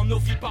si dans nos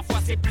vies parfois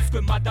c'est plus que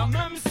madame,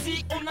 même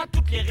si on a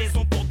toutes les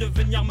raisons pour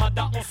devenir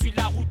mada, on suit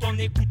la route en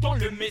écoutant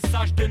le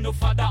message de nos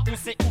fadas. On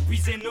sait où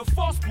puiser nos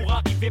forces pour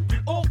arriver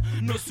plus haut.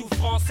 Nos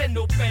souffrances et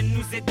nos peines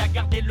nous aident à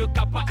garder le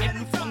cap. Elles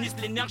nous fournissent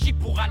l'énergie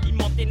pour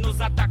alimenter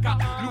nos attaques.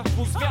 Nous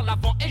poussent vers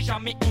l'avant et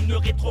jamais on ne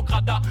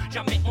rétrograda.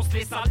 Jamais on se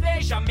laisse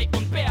aller, jamais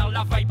on ne perd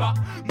la vibe.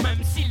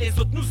 Même si les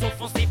autres nous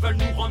offensent et veulent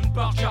nous rendre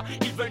barja,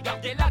 ils veulent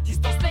garder la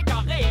distance, les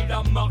carrés et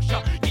la marche.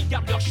 Ils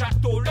gardent leur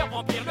château, leur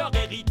empire, leur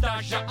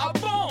héritage. Ah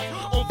bon,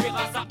 on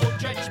verra ça au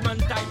Judgment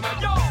Time.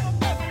 Yo,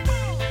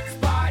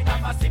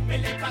 Spider-Man, mais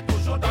les plats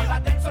toujours dans la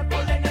Dancehall pour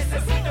les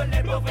nécessités,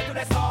 les mauvais, tous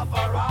les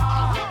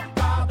sufferers.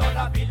 Car dans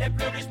la ville les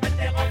plus riches mettent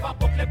des remparts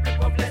pour que les plus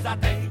pauvres les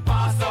atteignent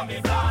pas. Sans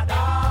mes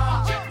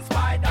bladas,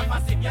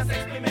 Spider-Man sait bien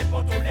s'exprimer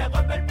pour tous les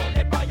rebelles, pour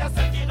les païens,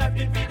 ceux qui rêvent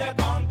d'une vie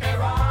de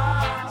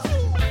conqueror.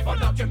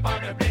 Pendant que tu me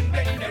parles de bling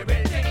bling, les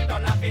buildings dans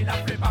la ville, la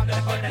plupart ne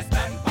les connaissent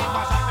même pas.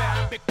 Moi j'avais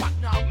un big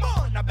partner,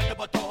 mon avec de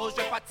motos,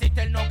 je vais pas te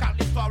citer le nom car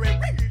l'histoire est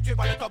real. Tu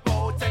vois le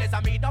topo, c'est les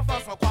amis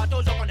d'enfance, on croit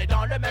toujours qu'on est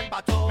dans le même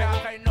bateau. Mais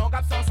après une longue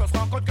absence, on se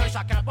rend compte que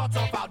chacun porte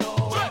son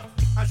fardeau.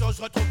 Un jour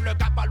je retrouve le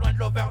gars pas loin de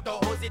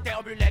l'overdose. Il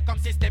déambulait comme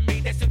si c'était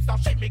mis des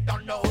substances chimiques dans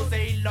le nose.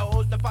 Et il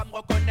ose ne pas me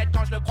reconnaître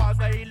quand je le croise.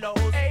 Et il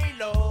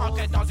ose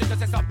entrer dans une de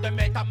ces sortes de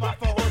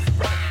métamorphoses.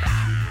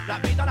 La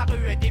vie dans la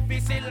rue est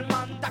difficile,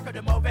 man. T'as que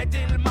de mauvais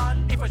deals,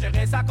 man. Il faut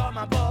gérer ça comme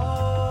un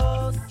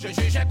boss. Je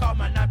jugeais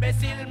comme un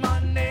imbécile,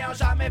 man. N'ayant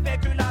jamais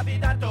vécu la vie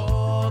d'un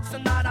tox.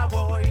 Nana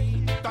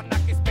boy, t'en as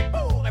qui se piquent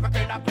pour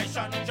évacuer la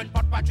pression. Je ne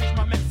porte pas de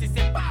jugement même si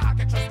c'est pas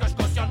quelque chose que je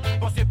cautionne.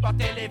 Pour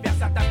supporter les vers,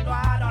 certains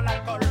noix dans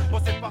l'alcool. Pour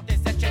supporter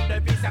cette chaîne de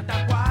vie,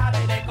 certains poils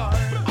et l'école.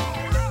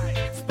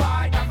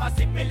 Spider-Man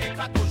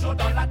s'imilitera toujours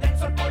dans la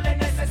dancehall pour les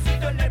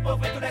nécessités, les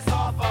pauvres et tous les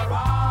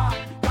sufferers.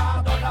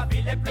 Car dans la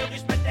ville les plus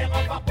riches mettent des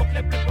remparts pour que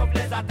les plus pauvres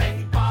les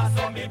atteignent pas.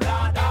 Sans mes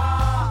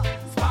bladas,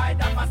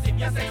 Spider-Man sait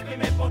bien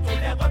s'exprimer pour tous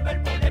les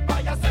rebelles, pour les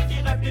païens, ceux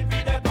qui rêvent d'une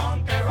vie de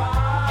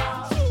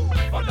conqueror.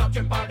 Pendant que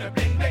tu me parles de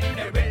bling bling,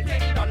 les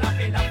buildings dans la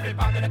ville, la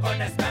plupart ne les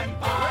connaissent même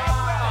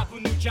pas. Pour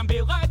nous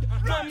tchambé red,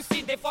 même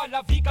si des fois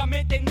la vie comme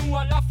mettez-nous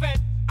à la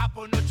fête.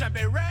 Pour nous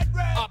tchambé red,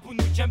 pour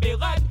nous tchambé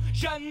red,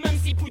 jeune même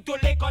si plutôt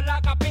l'école a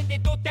capé des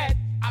deux têtes.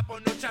 Pour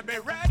nous tchambé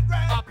red,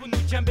 pour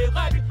nous tchambé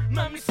red,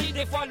 même si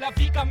des fois la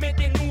vie comme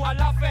mettez-nous à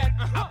la fête.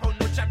 Pour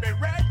nous tchambé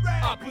red,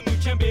 pour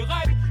nous tchambé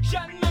red,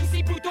 jeune même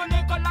si plutôt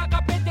l'école a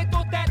capé des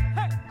deux têtes.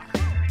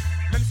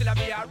 Même si la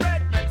vie a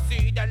red, même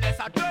si elle laisse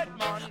à dread,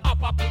 man.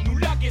 Pas pour nous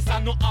laguer ça,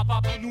 non, pas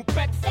pour nous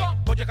pète froid.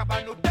 Pour dire qu'à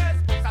pas nous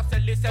test, pour ça c'est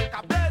les celles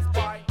qu'a blesse,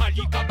 boy.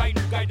 Ali Kabaï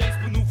nous guidance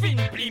pour nous fin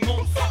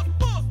plimon.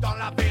 Dans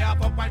la vie, à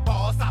vos points,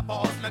 ça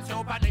bosse. Même si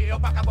on panique, on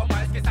pas qu'à vos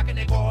mains, ce qui ça qui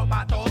n'est gros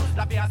matos.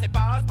 La vie, c'est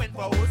pas un sprint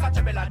pro, ça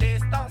tchèbe la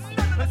distance.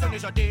 Même si on est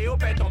jeté, on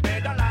peut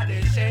tomber dans la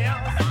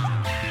déchéance.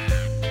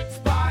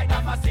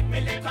 Spider-Man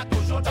s'imilitera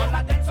toujours dans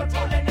la dancehall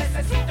pour les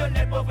nécessités,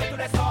 les pauvres et tous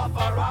les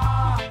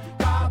sufferers.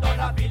 Car dans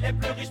la vie, les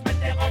plus riches mettent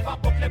des remparts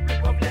pour que les plus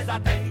pauvres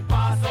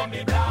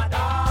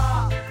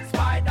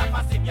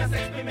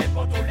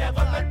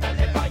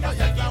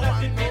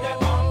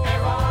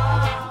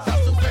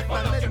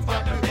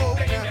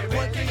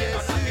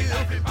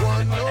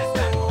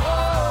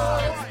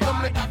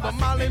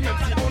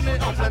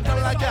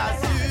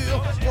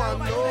rassure, moi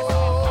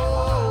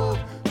non.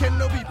 Qu'elle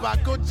n'oublie pas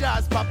qu'au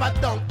jazz, papa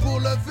danse pour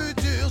le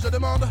futur. Je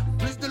demande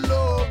plus de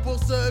l'eau pour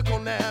ceux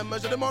qu'on aime.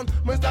 Je demande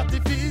moins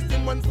d'artifice et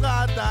moins de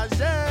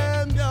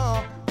stratagème.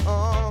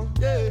 Oh,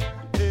 yeah,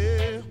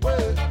 yeah,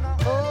 ouais,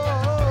 oh.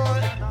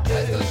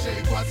 Reste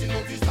chez toi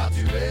sinon tu seras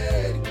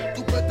tué.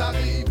 Tout peut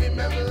t'arriver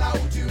même là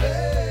où tu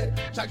es.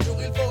 Chaque jour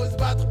il faut se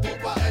battre pour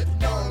pas être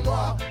dans le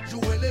noir.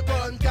 Jouer les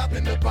bonnes cartes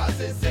et ne pas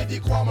cesser d'y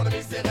croire. Mon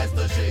ami c'est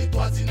reste chez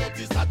toi sinon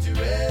tu seras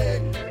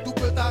tué. Tout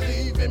peut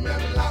t'arriver même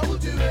là où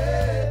tu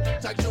es.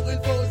 Chaque jour il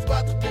faut se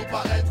battre pour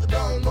pas être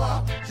dans le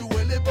noir.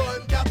 Jouer les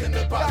bonnes cartes et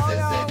ne pas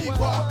cesser d'y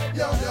croire.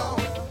 Yo, yo.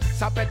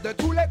 Ça pète de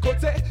tous les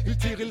côtés, ils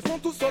tirent, ils font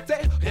tout sauter.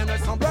 Rien ne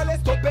semble les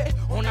stopper,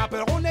 on a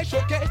peur, on est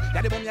choqué.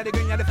 Y'a des bombes, y'a des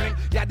guns, y'a des flingues,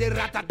 y'a des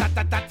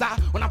ratatatata.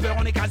 On a peur,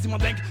 on est quasiment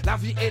dingue, la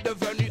vie est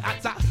devenue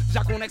hata.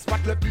 Déjà qu'on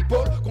exploite le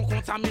people, qu'on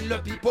contamine le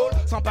people.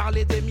 Sans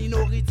parler des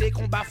minorités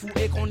qu'on bafoue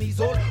et qu'on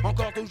isole.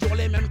 Encore toujours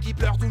les mêmes qui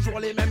pleurent, toujours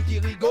les mêmes qui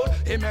rigolent.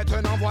 Et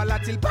maintenant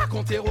voilà-t-il pas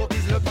qu'on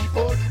terrorise le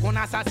people, qu'on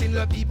assassine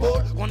le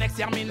people, qu'on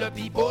extermine le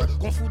people,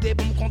 qu'on fout des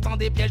bombes, qu'on tend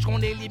des pièges,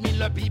 qu'on élimine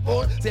le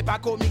people. C'est pas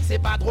comique,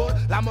 c'est pas drôle,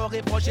 la mort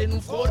est proche et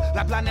nous frôle.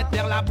 La planète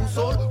perd la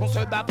boussole, on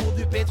se bat pour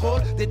du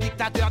pétrole. Des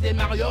dictateurs, des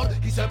marioles,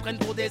 qui se prennent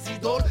pour des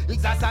idoles.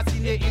 Ils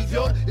assassinent et ils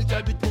violent, ils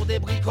te butent pour des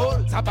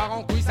bricoles. Ça part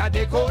en couille, ça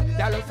décolle,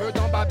 y'a le feu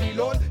dans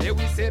Babylone. Et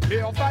oui c'est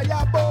pure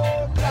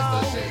fireball.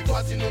 Reste chez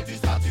toi sinon tu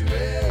seras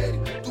tué.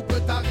 Tout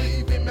peut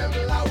t'arriver même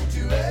là où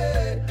tu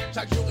es.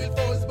 Chaque jour il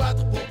faut se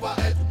battre pour pas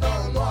être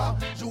dans le noir.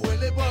 Jouer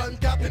les bonnes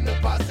cartes et ne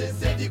pas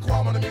cesser d'y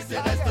croire. Mon ami c'est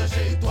reste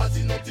chez toi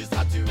sinon tu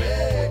seras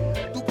tué.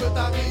 Tout peut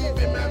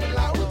t'arriver même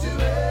là où tu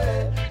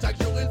es. Chaque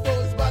jour il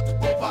faut se battre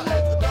pour pas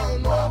être dans le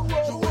noir.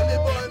 Jouer les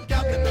bonnes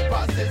cartes et ne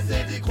pas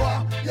cesser d'y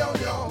croire. Yo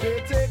yo.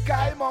 Pété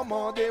caille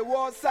maman des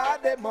was ça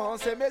dément.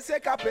 C'est messieurs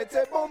qui a pété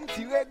bombe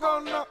tiré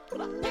gun.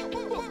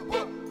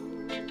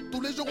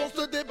 Tous les jours on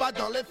se débat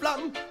dans les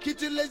flammes. Qui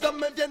tue les hommes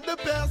mais viennent de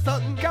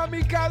personne.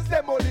 Kamikaze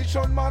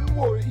demolition man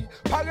woy.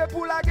 Paré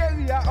pour la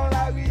guérilla en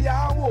la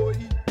ria woy.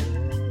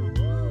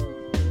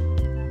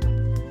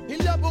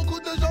 Il y a beaucoup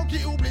de gens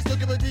qui oublient ce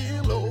que veut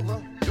dire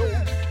love.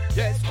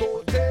 Yes,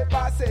 côté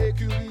pas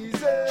sécurisé.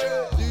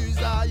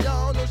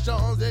 Dusaillant nos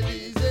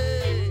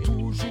Champs-Élysées.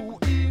 Toujours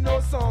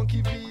innocent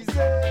qui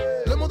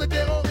visait. Le monde est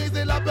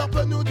terrorisé, la peur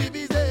peut nous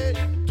diviser.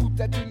 Tout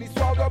est une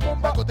histoire de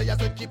bombe. D'un côté y'a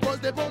ceux qui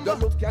posent des bombes. De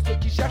l'autre y'a ceux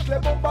qui cherchent les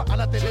bombes. À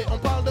la télé on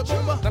parle de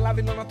bombes. Dans la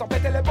ville on entend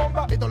péter les bombes.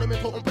 Et dans le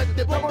métro on pète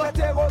des bombes. On est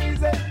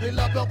terrorisé. Et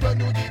la peur peut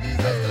nous diviser.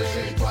 Reste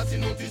chez toi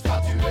sinon tu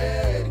seras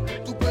tué.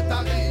 Tout peut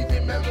t'arriver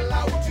même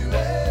là où tu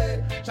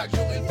es. Chaque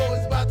jour il faut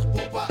se battre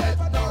pour pas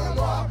être dans le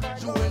noir.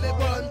 Jouer les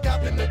bonnes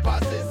cartes et ne pas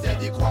cesser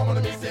d'y croire. Mon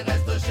ami c'est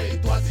reste chez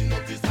toi sinon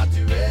tu seras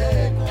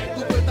tué.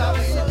 Tout peut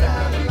t'arriver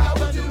même là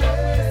où tu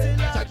es.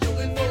 Chaque jour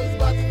il faut se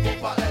battre pour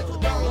pas être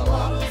dans le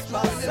noir.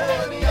 Jouer les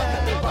bonnes cartes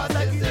et ne pas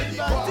cesser d'y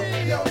croire.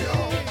 Yo yo.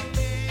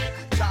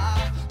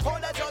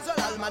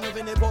 Nous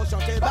venons pour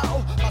chanter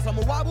bao. Parce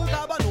que moi, vous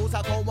cabano,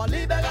 ça tombe en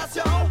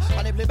libération.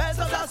 On est plus belle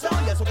sensation.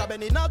 Y'a son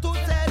cabane dans toute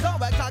saison.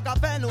 Avec ça qu'a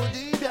fait nous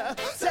dit bien.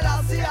 C'est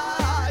la CIA.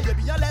 Y'a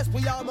bien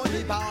l'esprit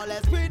harmonie par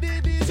l'esprit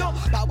division.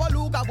 Par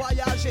Walou qu'a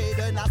voyagé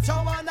de nation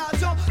en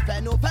nation.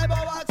 Fait nous fait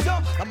bonne action.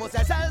 Comme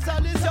c'est celle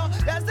solution.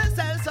 Yes, c'est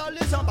celle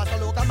solution. Parce que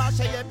l'eau qu'a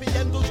marché et puis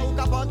y'aime toujours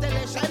qu'à porter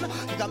les chaînes.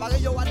 Qui qu'a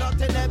Mario à notre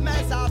ténèbres,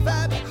 mais ça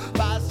fait.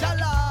 Parce que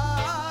là.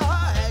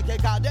 Et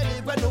qu'a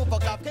délivré nous. Faut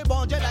qu'Afrique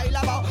bon Dieu là il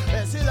là-bas.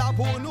 Et c'est là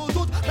pour nous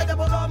toutes. Mettez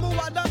pour l'amour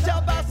à dans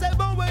tiens pas c'est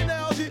bon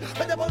énergie.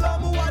 Mettez pour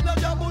l'amour à dans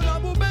tiens pour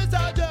l'amour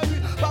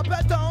messagerie. Pas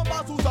pétant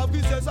pas sous sa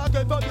vie c'est ça que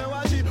faut bien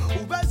agir.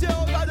 Ou baisser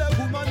au cas de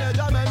vous m'en est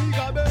jamais mis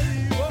qu'à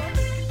bénir.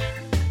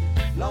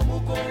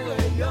 L'amour qu'on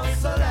rayon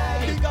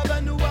soleil. Qui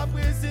qu'à nous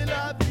apprécier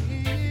la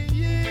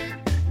vie.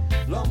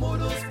 L'amour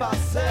nous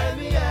passe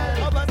miel.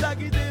 On va ça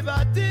qui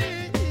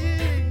débattit.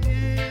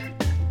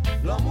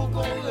 L'amour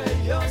qu'on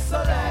rayon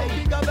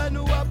soleil. Qui qu'à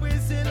nous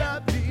apprécier la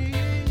vie.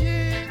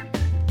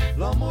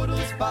 L'amour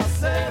douce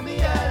passe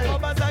miel. On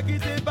va ça qui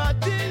s'est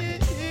bâti.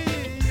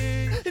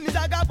 Il n'y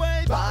a qu'à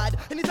brain bad.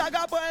 Il n'y a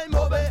qu'à brain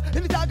mauvais.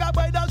 Il n'y a qu'à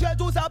brain danger.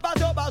 Tout ça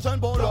passe au pas jeune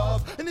bon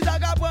love. Il n'y a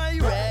qu'à brain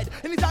red.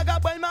 Il n'y a qu'à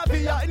brain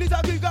mafia. Il n'y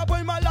a qu'à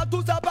brain malade.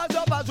 Tout ça passe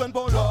au pas jeune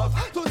bon love.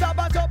 Tout ça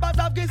passe au pas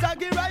savent qui ça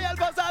qui réel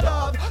pour sa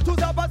love. Tout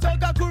ça passe au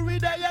cas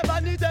courir derrière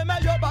vanité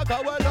mais yo pas qu'à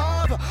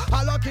love.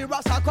 Alors qu'il va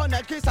ça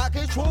connaître qui ça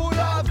qui true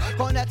love.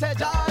 Connaître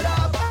déjà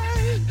love.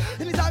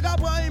 Il n'y a qu'à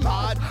brain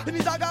mad. Il n'y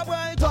a qu'à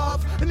brain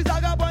tough. Il n'y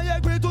a qu'à brain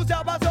agree. Tout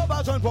ça passe au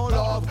pas jeune bon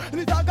love. Il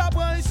n'y a qu'à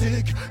brain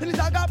sick. Il n'y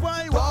a qu'à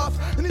brain rough.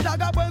 Il n'y a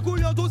qu'à brain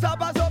couillon. Tout ça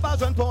passe au pas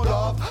jeune bon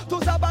love.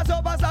 Tout ça passe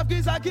au pas savent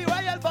qui ça qui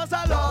réel pour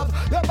sa love.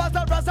 Yo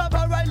passe au pas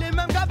savent right les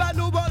mêmes qu'à va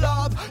nous bon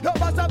love. Yo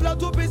passe au blanc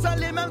tout puissant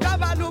les mêmes qu'à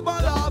va nous bon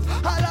love.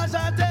 À la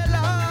gente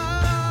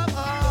love.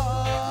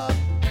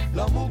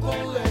 L'amour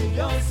qu'on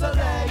rayon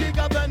soleil. Qui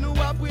qu'à nous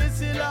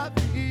apprécier la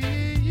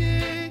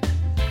vie.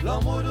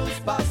 L'amour douce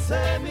passe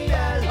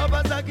miel. On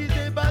va ça qui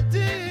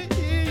débattit.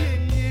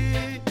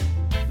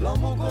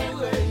 L'amour qu'on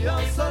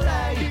rayon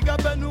soleil. Qui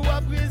qu'à nous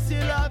apprécier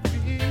la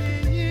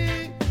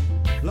vie.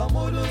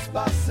 L'amour douce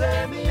passe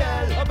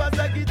miel. On va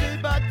ça qui débattit.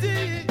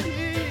 bâti.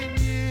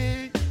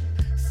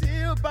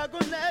 Si ou pas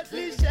connaître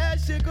li,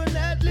 cherche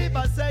connaître li.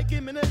 Pas ça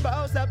qui mène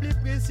pas, ça plus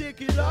précieux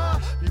qu'il a.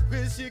 Plus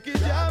précieux qu'il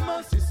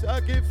diamant, c'est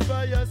ça qui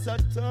faille à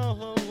Satan.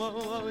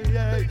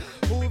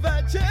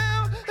 Ouverture,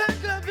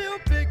 enclavé au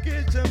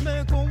péché,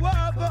 jamais qu'on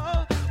voit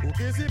pas. Ou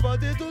que si pas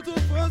de tout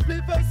France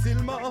plus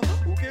facilement.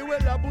 Ou que ouais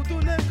la pour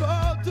tourner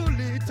corps tout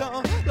le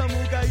temps.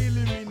 L'amour qu'a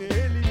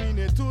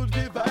éliminer tout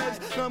device.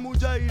 L'amour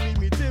qu'a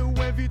illimité ou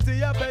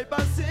invité à pas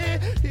passer.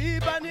 Il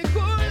pas ni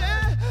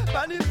couler,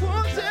 pas ni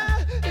frontière.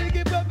 Il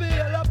qui peut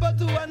payer la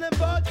porte ou à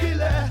n'importe qui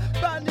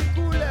l'est. Pas ni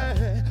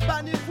couler,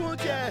 pas ni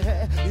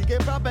frontière. Il qui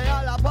peut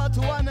payer la porte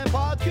ou à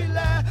n'importe qui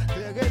l'est.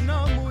 Claire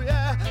non mouillé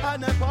à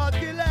n'importe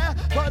qui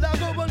l'est. Pas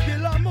d'accord qui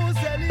l'amour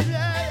c'est lumière.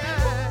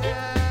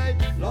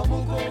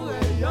 L'amour qu'on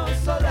rayon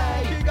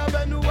soleil qui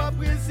gagne nous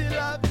apprécier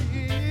la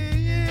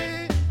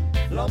vie.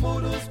 L'amour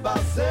nous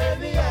passe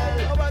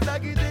miel, on va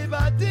t'acquitter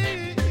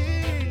bâti.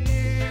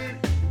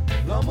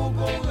 L'amour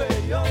qu'on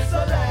rayon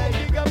soleil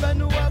qui gagne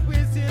nous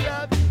apprécier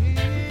la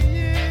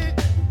vie.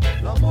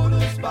 L'amour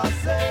nous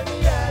passe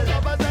miel,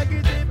 on va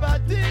t'acquitter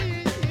bâti.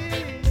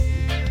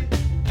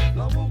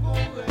 L'amour qu'on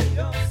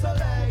rayon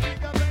soleil qui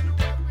gagne nous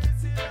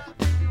apprécier la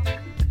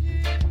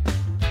vie.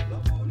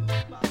 L'amour nous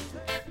passe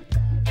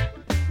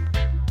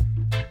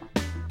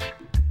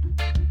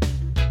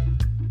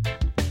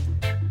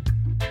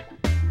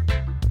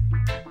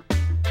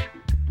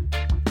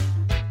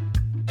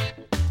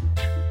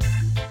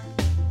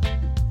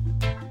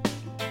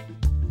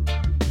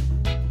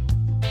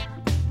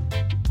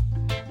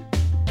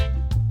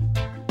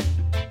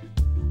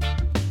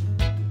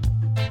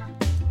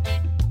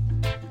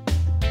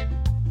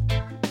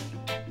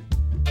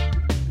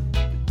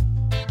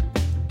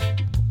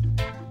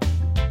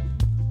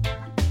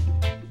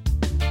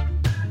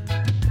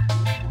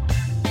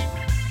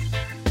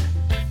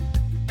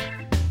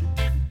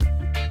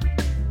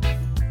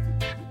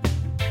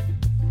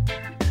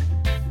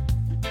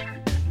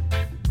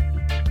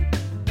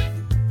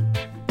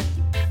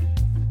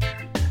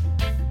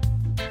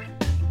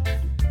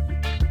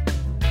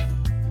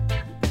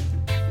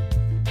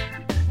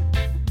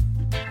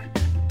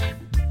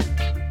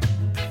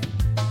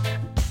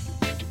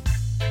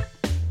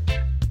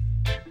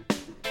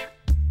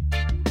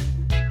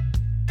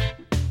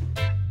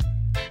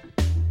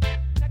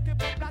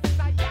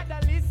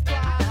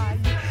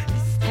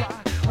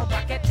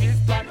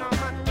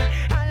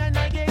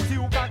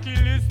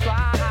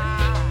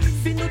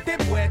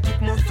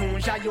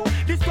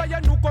l'histoire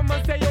nous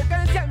commençait au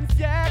 15e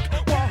siècle.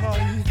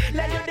 Ouais.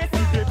 Là y'a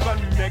décidé de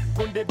prendre mec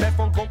qu'on des bêtes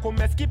en gros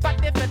commerce qui pas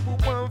des fêtes pour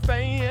prendre fin.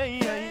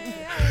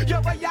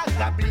 Yo voyais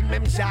rabli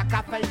même chaque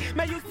affaire.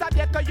 Mais you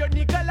savais que yo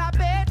nique la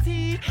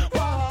bêtise. Ouais.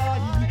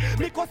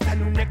 Mais quand ça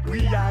nous n'est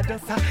brillade dans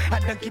ça.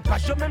 Adam qui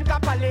passe yo même qu'à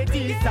parler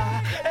de ça.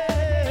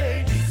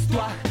 Hey.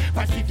 L'histoire,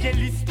 falsifier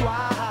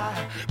l'histoire.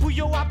 Pour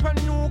yo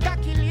apprendre nous qu'à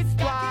qui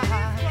l'histoire.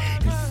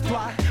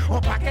 L'histoire, on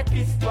paquette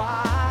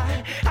l'histoire.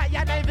 Aïe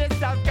aïe veut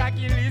savoir qu'à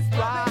qui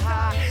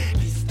l'histoire.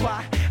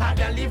 L'histoire, à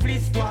dans livre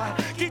l'histoire.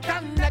 Qui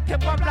t'en est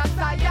que pas place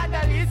aïe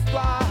dans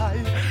l'histoire.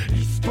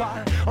 L'histoire,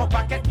 on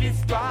paquette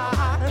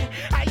l'histoire.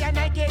 Aïe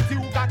aïe qui dit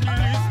ou qu'à qui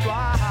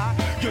l'histoire.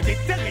 Yo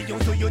déterré yo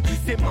so yo dit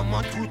c'est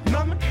maman tout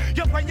nom.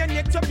 Yo voyais une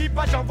Éthiopie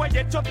pas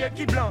j'envoyais Éthiopie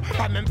qui blanc.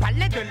 Pas même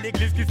parler de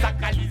l'église qui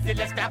sacralisait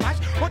l'esclavage.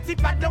 On dit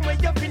pas de moi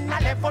yo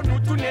final faut nous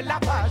tourner la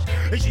page.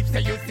 Égyptien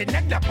yo c'est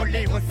nègre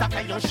Napoléon ça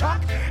fait un choc.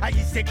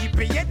 Haïtien qui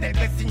payait tel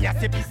que signe à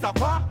ses pistes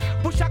encore.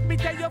 Pour chaque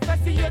bitaille yo fait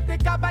si yo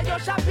te cabaye yo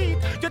chapitre.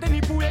 Yo te ni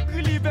pour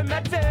écrire livre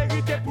mettre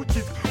vérité pour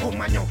titre.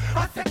 Romagnon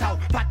en c'est tao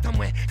pas tant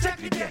moins. Check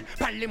bien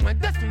parlez-moi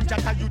de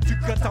Sunjata you du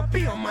grand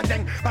empire en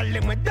manding.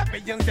 Parlez-moi de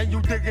Beyoncé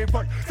you de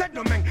révolte. C'est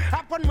domaine.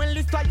 Apprends-moi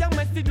l'histoire,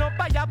 mais sinon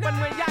pas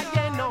apprends-moi y'a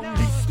rien non.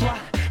 L'histoire,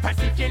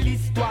 falsifier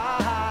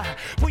l'histoire.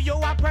 Pour yo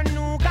apprendre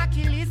nous qu'à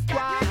qui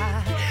l'histoire.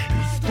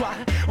 L'histoire,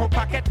 on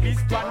paquette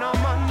l'histoire, non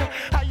man.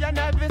 Aïe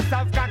n'avait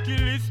savent qu'à qui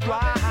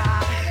l'histoire.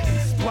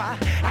 L'histoire,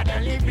 à dans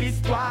livre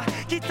l'histoire.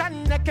 Qui t'en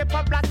est que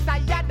pas place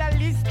aïe dans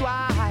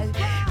l'histoire.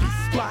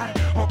 L'histoire,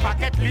 on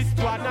paquette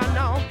l'histoire, non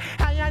non.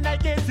 Aïe n'a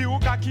que dit ou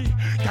qu'à qui.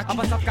 On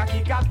va savoir qu'à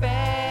qui qu'a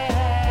fait.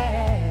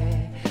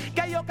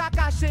 Qu'à yo qu'a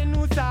caché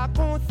nous ça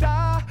comme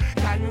ça.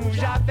 Qu'à nous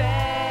j'avais.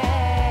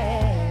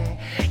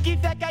 Qui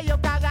fait que yo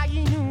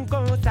karayi nous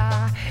comme ça.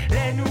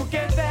 Les nous que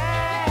fait.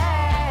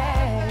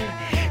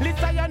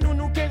 L'histoire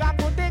nous que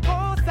raconter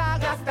comme ça.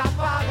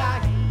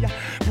 Rastafari.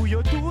 Pour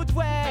yo tout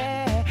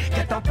ouais.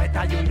 Que tempête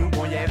à yo nous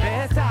bon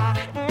y'avait ça.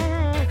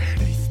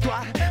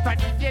 L'histoire,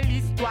 falsifier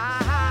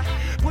l'histoire.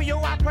 Pour yo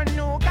apprendre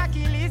nous qu'à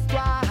qui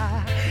l'histoire.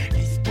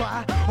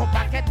 L'histoire, on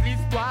paquette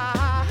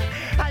l'histoire.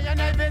 Aïe y'en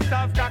avait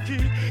savent qu'à qui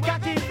l'histoire.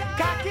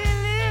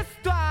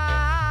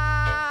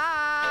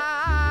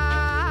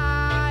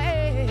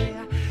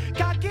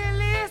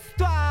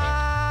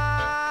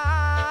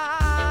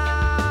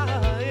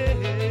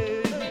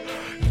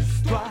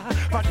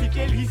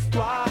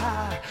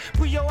 L'histoire,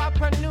 pour yo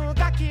apprendre nous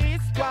qu'à qui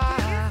l'histoire.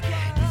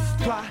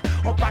 L'histoire,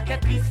 on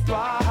paquette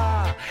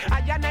l'histoire.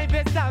 Aïe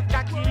n'avait savent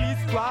qu'à qui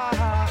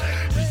l'histoire.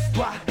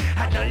 L'histoire,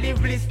 à dans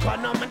livre l'histoire.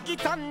 Non mais qui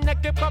t'en est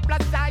que peuple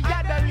ça y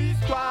a de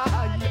l'histoire.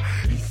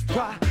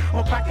 L'histoire,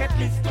 on paquette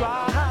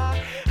l'histoire.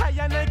 Aïe,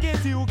 y'en a qui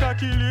dit ou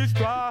qui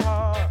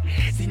l'histoire.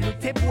 Si nous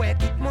t'es boué,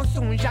 tout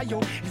mensonge à yo.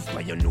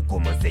 L'histoire yo nous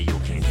commencé au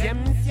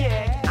 15e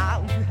siècle.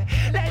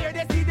 Là yo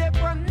décidé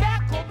prendre des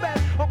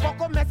coupelles. On peut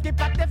commencer qui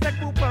pas te fait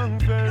pour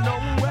penser,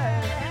 non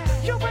ouais.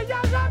 Yo voyais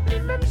rempli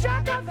même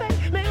chaque affaire.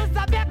 Mais on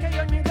savait que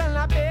yo n'y dans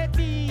la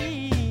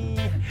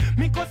bêtise.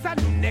 Mais quand ça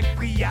nous n'est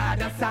prière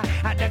dans ça.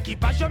 À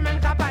l'équipage yo même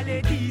qu'à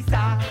parler de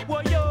ça. Oh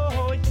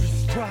yo,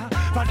 l'histoire,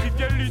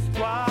 falsifier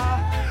l'histoire.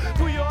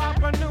 Pour yo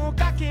apprendre nous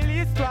qu'à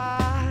l'histoire.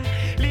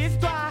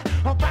 L'histoire,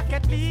 on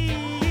paquette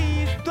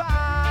l'histoire.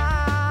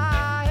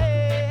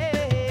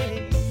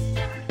 Hey.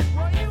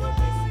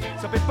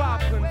 Ça peut pas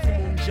apprendre tout le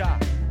monde, ja.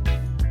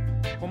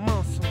 Pour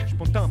mensonge,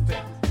 pour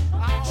tempête.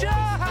 Ja,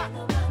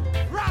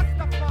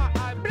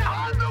 Rastafari, black.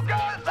 All the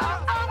girls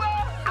are our.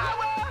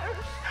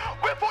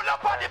 We pull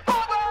up on the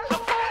power.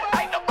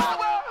 Like the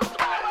power.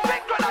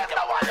 Synchronize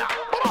the wire.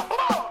 Boom,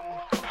 boom.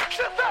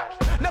 She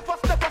said, Never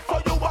step up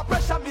for you a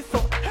pressure me so.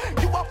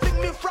 You a fling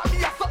me from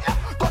here so.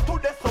 Go to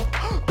the so.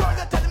 Girl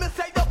you tell me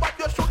say you but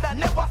you shoulda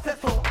never say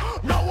so.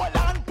 Now I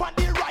land pon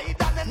the ride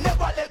and I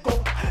never let go.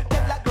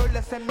 Tell that girl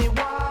to send me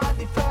one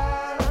the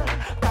fur.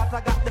 Cause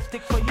I got the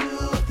stick for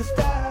you to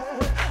stir.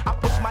 I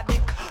push my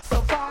dick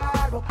so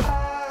far up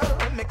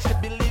her. Make she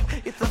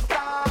believe it's a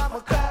scam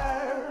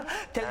occur.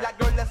 Tell that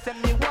girl to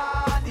send me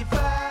one the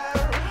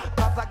fur.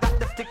 Cause I got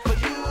the stick for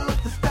you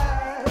to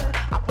stir.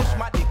 I push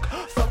my dick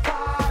so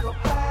far up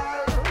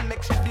her.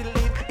 Make she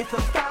believe it's a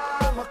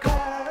scam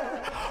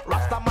occur.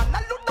 Rasta man,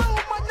 I look the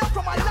woman you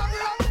from a long,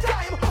 long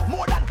time.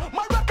 More than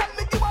my rock and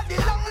me give her the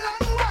long,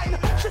 long wine.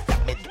 She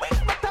said me do it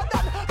better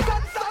than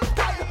guns and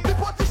time. Me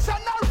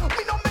position her,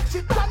 me no make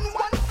she turn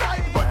one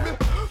side. When me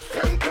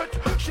sink it,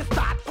 she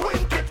start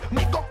twink it.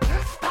 Me go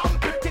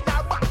stamp it in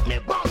her back, me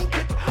bunk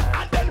it.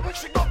 And then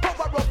she go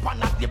cover up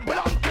under the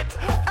blanket.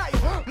 Hey,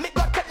 me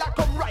go tell her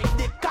come ride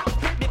the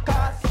cockpit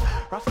because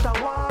Rasta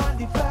want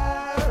the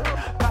fur.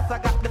 Cause I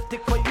got the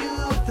stick for you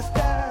to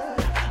stir.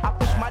 I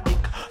push my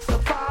dick so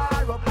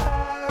far up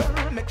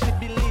her. Make she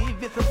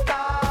believe it's a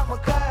star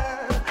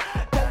occur.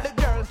 Tell the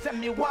girl send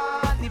me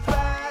one the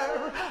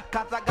fur.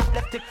 Cause I got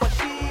the stick for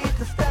she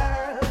to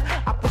stir.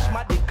 I push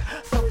my dick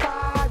so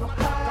far up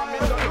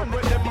her.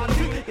 Make she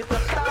believe it's a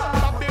star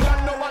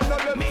Babylon, no one know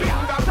them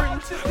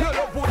fingerprint. No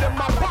love who them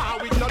a bar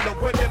with, no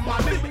love where them a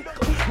link.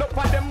 No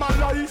for them a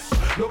lies,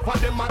 no for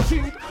them a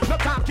cheat. No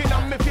talking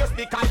on me face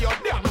because your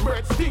damn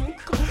breath stink.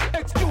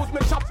 Excuse me,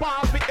 chop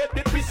off the head,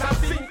 the piece of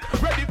sink.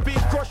 Ready to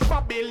crush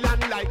Babylon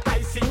like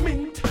icy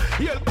mint.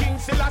 Hail King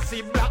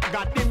Selassie, black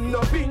God him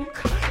no pink.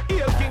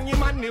 Hail King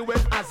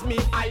Emmanuel as me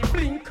I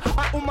blink.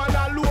 A woman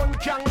alone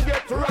can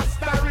get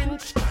Rasta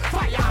rinch.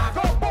 Fire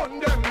go burn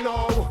them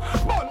now,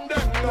 burn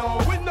them now.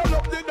 We no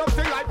love the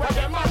dirty life where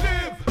them a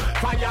live.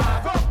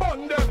 Fire go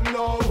burn them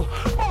now,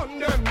 burn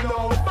them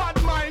now.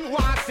 Bad mind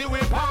want see we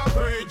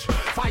average.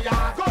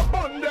 Fire go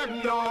burn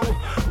them now,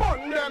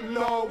 burn them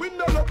now. We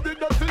no love the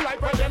dirty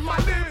life where them a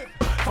live.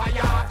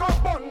 Fire go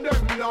burn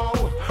them now,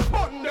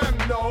 burn them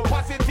now.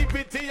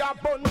 Positivity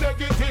upon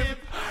negative.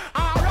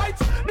 Alright,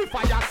 the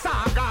fire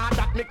saga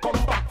that me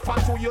come back for.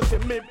 So you see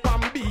me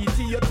from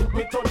BT, you think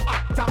me turn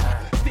actor.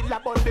 Still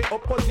about the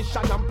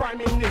opposition and prime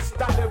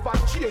minister. Never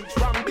change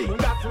from being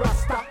that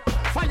Rasta.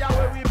 Fire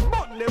where we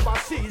burn never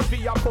cease.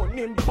 Be a burn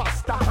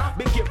imposter.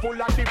 Be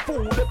careful of the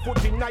food they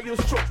put in a your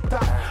structure.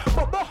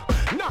 Baba,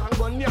 now I'm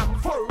gonna yam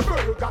for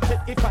burger.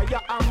 Take the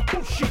fire and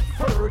push it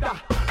further.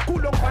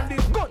 Cool up on the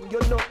gun, you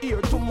no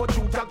hear too much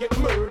you to get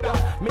murder.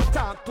 Me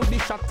talk to the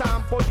shot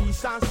and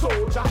police and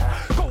soldier.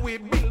 Go we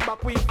build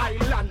back we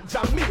island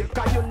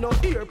Jamaica. You no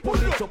hear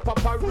police up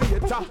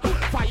operator.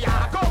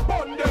 Fire go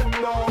burn them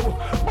now,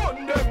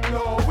 burn them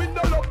now. We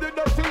no love the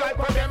dirty life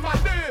where them a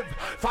live.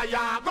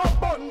 Fire go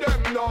burn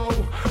them now,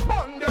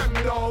 burn them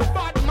now.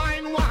 Bad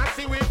mind want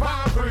see we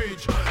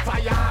average.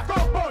 Fire go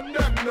burn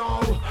them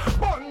now,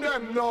 burn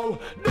them now.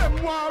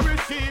 Them want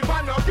receive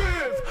and no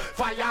give.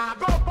 Fire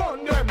go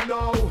burn them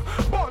now,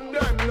 burn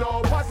them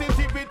now.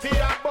 Positivity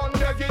upon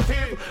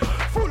negative.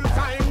 Full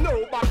time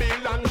no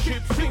Babylon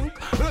ship sink.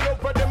 No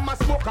love where them a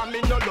smoke and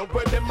me no love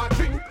where them a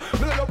drink.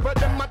 No love where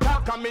them a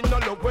talk and me no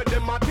love where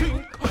them a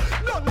think.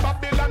 None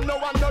Babylon no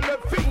one no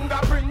love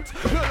fingerprint.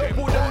 No love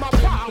who them a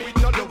power with,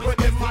 no love where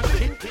them a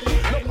link.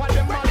 No for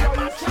them a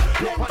lies,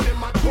 no for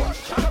them a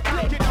push. No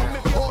break it on me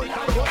whole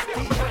and rusty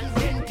and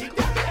empty.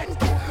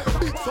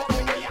 Big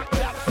something where you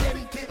clap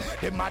empty.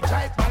 Them a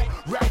drive by,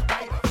 ride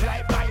by,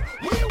 fly by.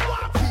 We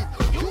want it,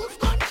 use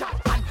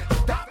gunshot and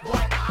stop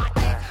boy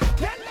party.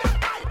 Tell them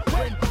I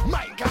when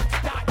my gun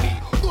start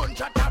beat.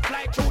 Gunshot a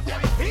fly through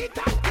them feet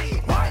and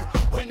teeth. Why?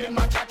 When them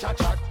a chat chat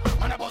chat,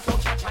 man a bust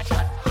out chat chat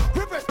chat.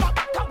 Reverse back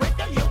back and when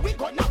they hear we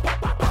gonna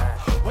pop pop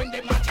pop. When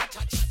them a chat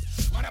chat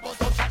chat, man a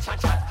bust out chat chat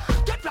chat.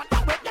 Get flat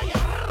and when they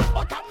hear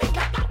out and make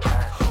that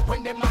that.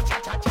 When them a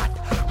chat chat chat,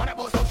 man a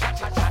bust out chat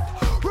chat chat.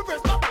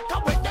 Reverse back back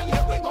and when they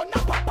hear we gonna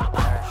pop pop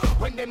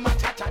pop. When them a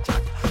chat chat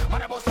chat,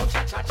 man a bust out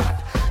chat chat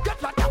chat. Get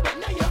flat and when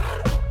they hear.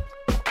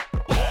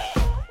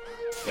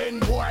 Send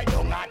boy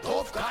down a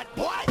tough cut.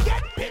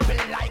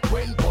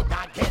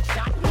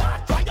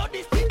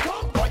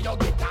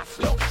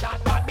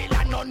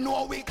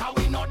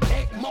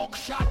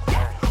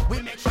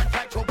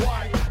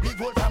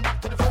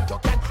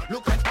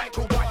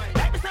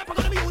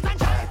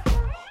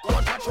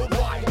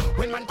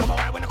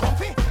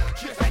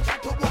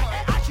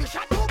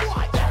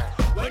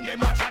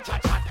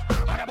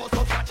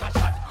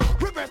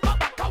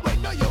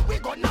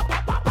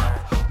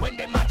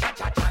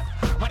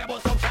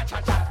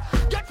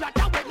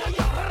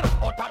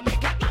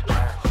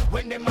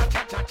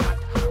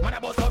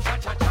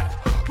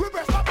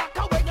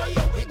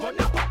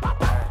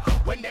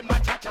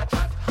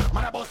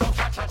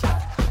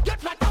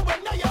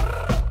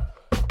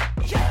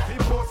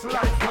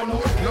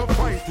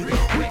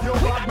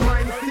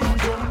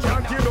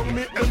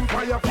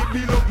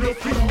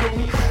 down.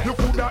 You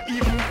coulda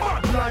even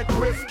bad like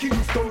West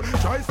Kingston.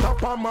 Try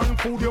stop a man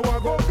food, you a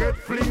go get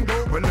fling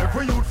down. Well,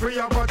 every youth free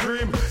have a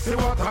dream, see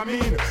what I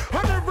mean.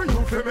 And every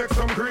youth free make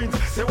some greens,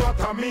 see what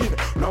I mean.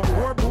 Now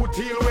more boot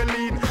till we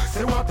lean,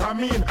 see what I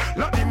mean.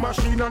 Let the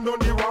machine and on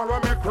the war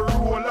and make we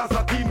roll as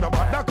a team. Now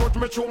bad that cut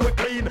me show me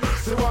clean,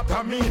 see what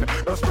I mean.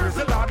 Just praise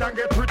the Lord and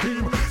get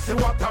redeemed, see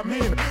what I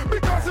mean.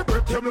 Because the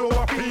breath him low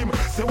a theme,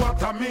 see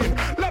what I mean.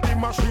 Let the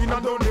machine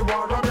and on the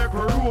war and make we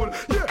roll,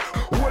 yeah.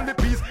 Hold the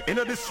peace in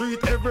the street,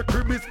 every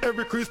crib is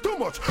every crease. Too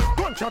much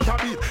gunshot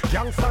a beat,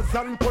 gangsters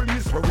and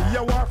police. Where we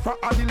a war for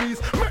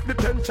Adelise, make the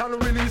tension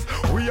release.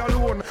 We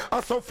alone,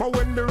 I suffer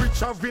when the rich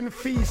have been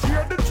feast.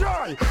 Hear the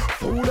joy,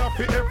 food off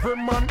every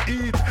man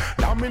eat.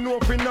 Now me know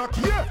fi knock,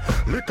 yeah,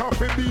 lick off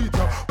a beat.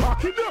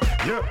 Back it up,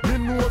 yeah,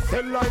 me know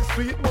sell like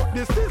sweet. But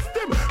the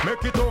system,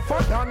 make it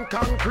tougher than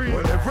concrete.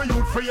 Well, every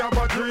youth free have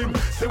a dream,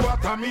 see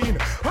what I mean.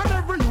 And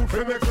every youth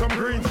free make some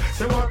greens,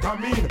 see what I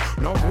mean.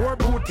 No more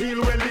boot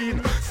till we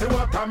lean, see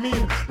what I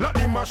mean. Let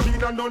the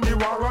machine and on the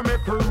war and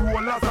make we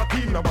roll as a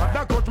team. No bad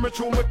that cut me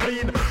show me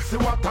clean, see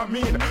what I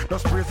mean.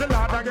 Just praise the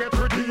Lord and get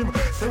redeemed,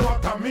 see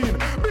what I mean.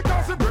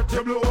 Because the breath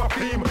you blow a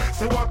flame,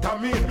 see what I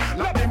mean.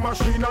 Let the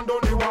machine and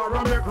on the war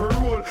and make we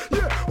roll,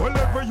 yeah. Well,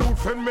 every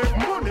youth can make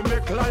money,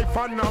 make life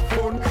and have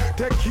fun.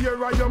 Take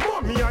care of your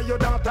mommy and your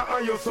daughter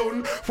and your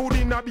son. Food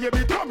in a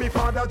baby tummy,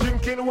 father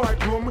drinking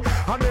white rum.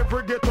 And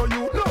every ghetto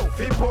you know,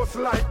 fi bust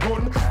like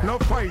gun. Now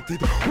fight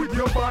it with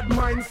your bad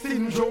mind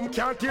syndrome.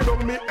 Can't tear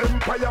down me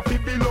empire, fi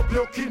build up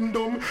your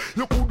kingdom.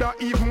 You coulda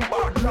even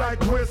bad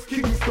like West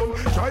Kingston.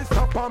 Try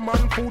stop a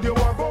man food, you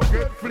a go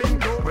get fling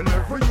down. Well,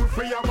 every youth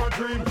fi have a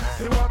dream,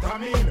 see what I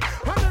mean.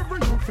 And every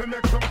youth fi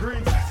make some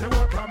greens, see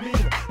what I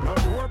mean. Now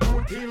more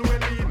boot till we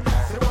lean,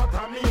 see what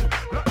I mean.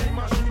 Let the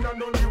machine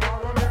and on the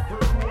war and make we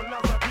roll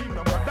as a team.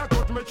 Now but that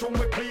cut me show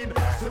me clean,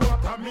 see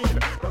what I mean.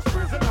 Just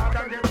praise the Lord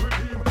and get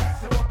redeemed,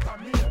 see what I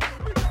mean.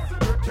 Because the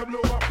breath you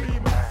blow a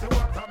flame, see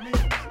what I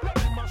mean. Let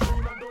the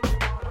machine and on the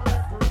war and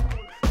make we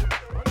roll.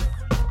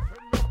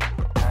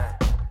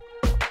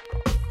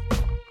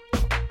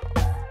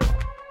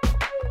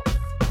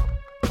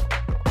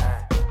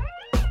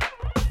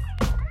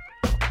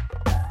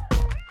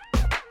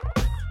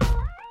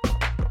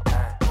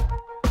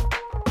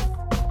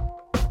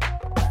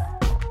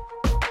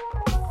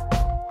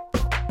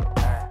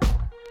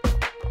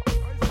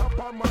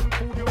 Man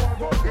food you a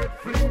go get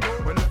fling.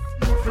 Well,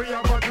 you free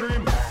have a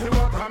dream, see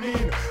what I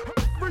mean.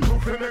 Every you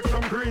free make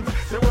some greens,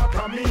 see what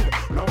I mean.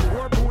 Now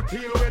more boot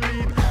till we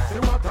lean, see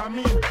what I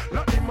mean.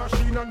 Let the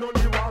machine and on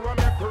the war and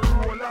make we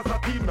roll as a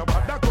team. Now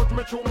bad that cut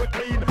me show me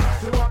clean,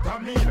 see what I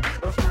mean.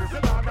 Just praise the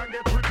Lord and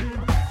get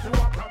redeemed, see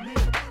what I mean.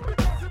 Because the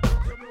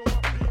breath you blow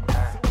a flame,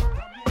 see what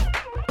I mean.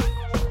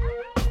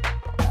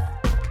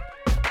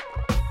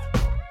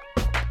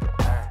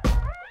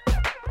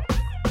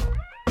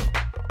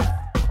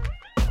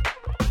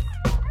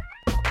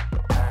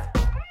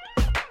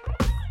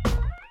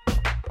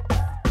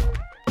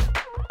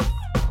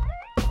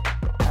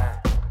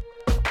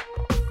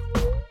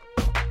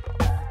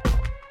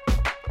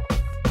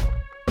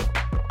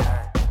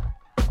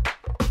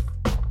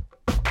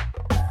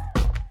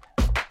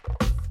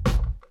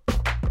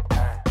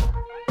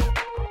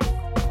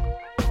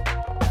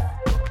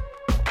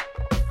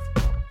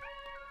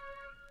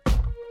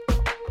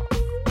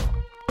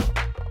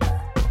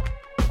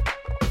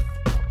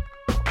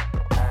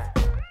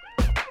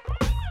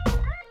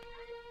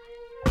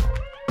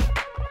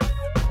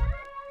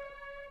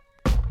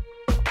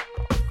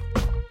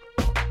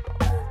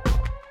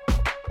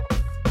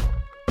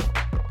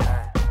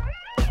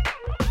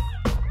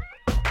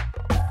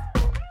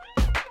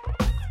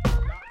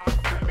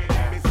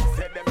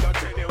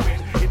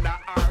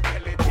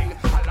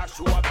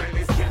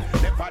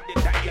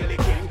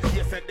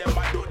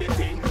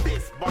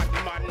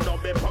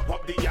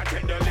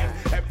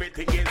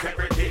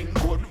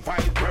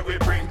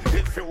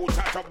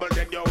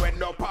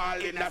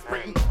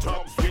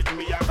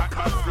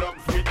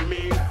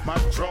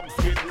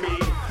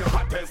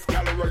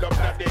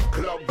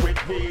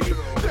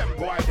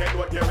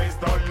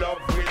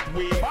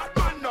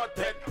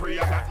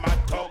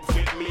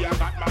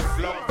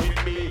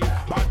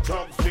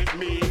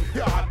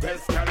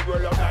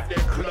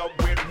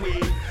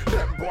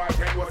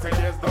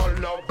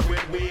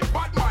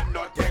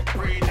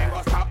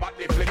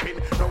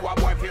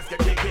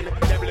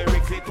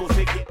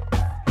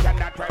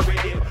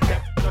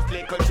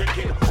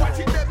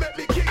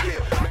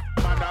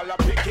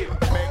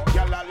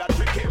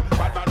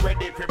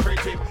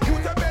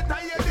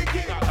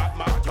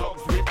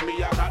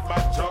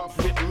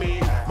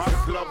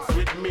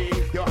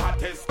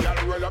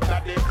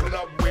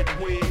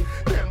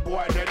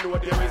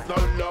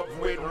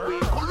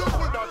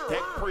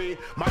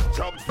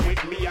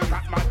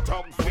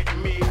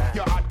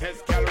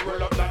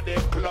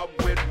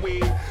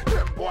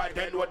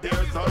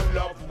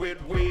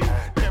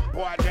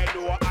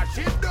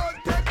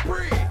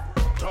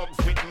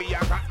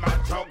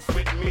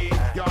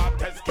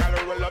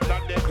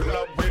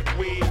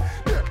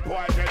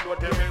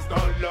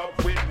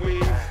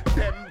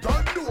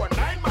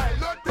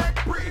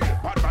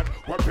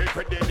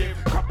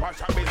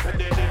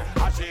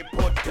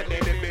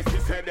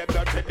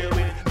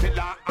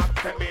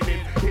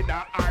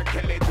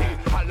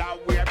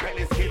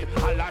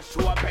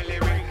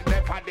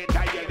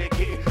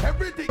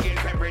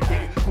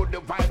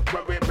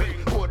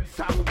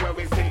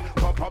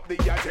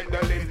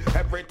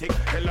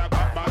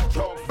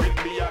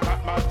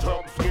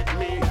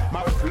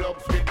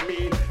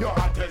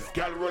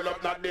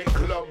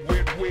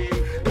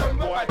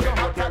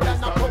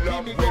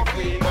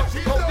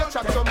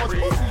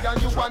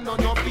 want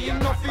on your feel.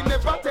 Nothing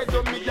never tell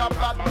you me a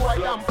bad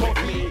boy and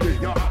puffy.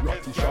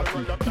 Ratty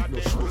shotty, it no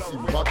show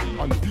sympathy.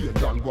 And pain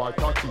than boy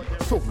tatty.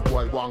 Some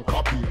boy want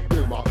copy.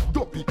 Them a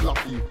dopey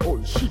clappy. All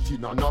shitty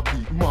and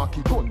nappy.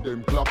 Marky gun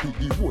them clappy.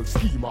 The whole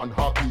scheme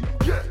unhappy.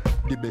 Yeah.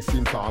 The best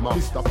informer,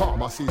 Mr.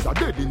 Farmer says a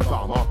dead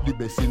informer. The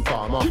best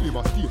informer, kill him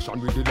a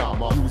station with the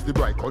llama. Use the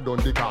bright cord on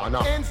the corner.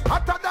 Ends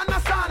hotter than a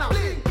sauna.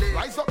 Bling,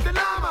 rise up the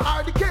llama.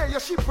 RDK,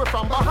 your ship way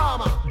from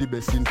Bahama. The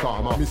best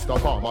informer, Mr.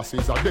 Farmer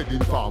says a dead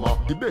informer.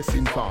 The best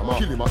informer,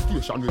 kill him a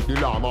station with the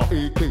llama.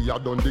 AK, you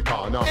done the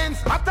corner.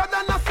 Ends hotter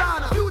than a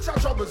sauna. Future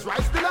troubles,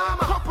 rise the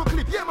llama. Couple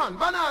clip, yeah man,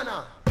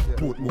 banana.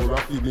 Put more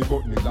up in me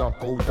but me lock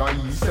out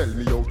a ease. Sell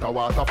me out a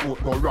water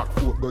float, no rock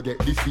float, go get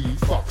disease.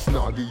 Fox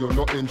naggy, you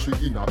no entry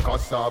in a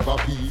cassava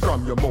piece.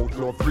 From your mouth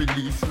love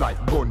release,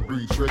 like gun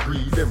breach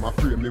regrease. Them a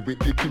frame me with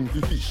the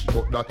kingfy fish,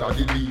 but that are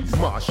the least.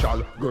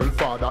 Marshal, girl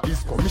father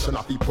is commissioner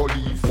of the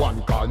police.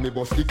 One call me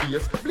bust the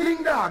case,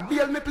 bling dog,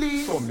 bail me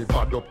please. So me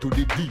bad up to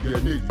the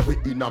DNA,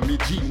 within a me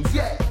jeans,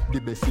 yeah. The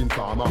best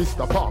informer,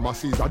 Mr. Farmer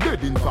says a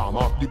dead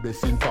informer. The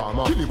best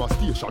informer, kill him a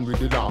station with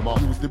the llama.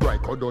 Use the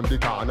bright cord on the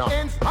corner.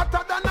 Ends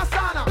hotter than a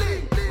sauna.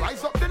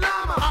 Rise up the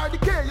llama.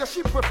 RDK, your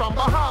ship way from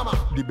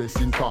Bahama. The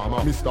best informer,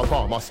 Mr.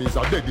 Farmer says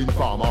a dead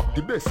informer.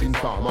 The best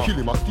informer, kill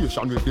him a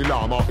station with the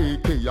llama.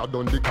 AK, you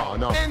done the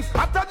corner. Ends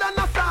hotter than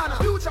a sauna.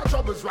 Future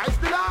troubles, rise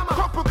the llama.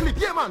 Couple clip,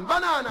 yeah man,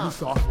 banana.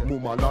 Mr.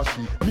 Muma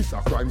Lashy,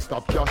 Mr. Crime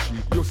Stop Cashy.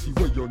 You see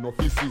where you no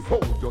fishy, how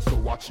you so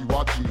watchy.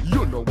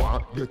 You know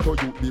what, get to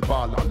you the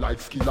baller like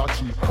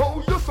Skillachi.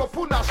 How you so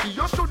punashi,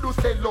 you should do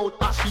sell out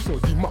ashy. So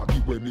the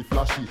maggie when me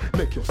flashy,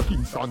 make your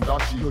skin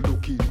sandashy. You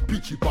looking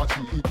pitchy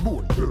patchy, it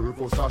bone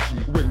nervous ashy.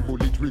 When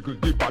bullet wriggle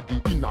the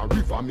body in a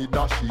river me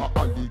dashy. A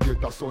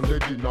alligator son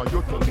head in a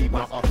you turn in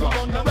a flashy.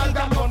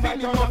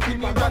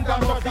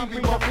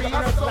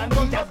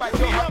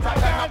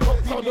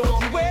 So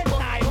don't you waste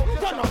time,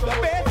 turn up the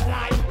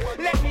baseline.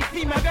 Let me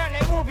see my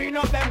girl moving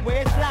up them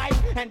waistline.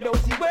 And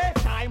don't you waste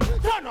time,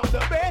 turn up the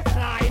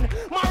baseline.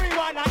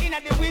 Marijuana in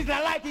at the wheels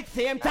and light it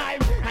same time.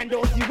 And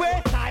don't you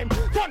waste time,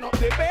 turn up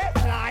the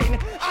baseline.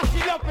 I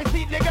see love to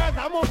see the girls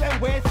are moving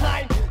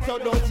waistline. So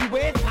don't you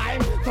waste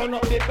time, turn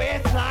up the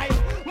baseline.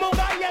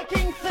 Munga yell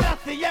King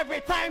Selassie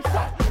every time,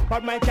 so.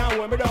 But my can't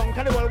wear me down,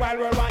 can the whole wild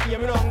world want hear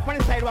me down. From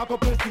the sidewalk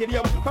up to the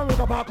stadium, from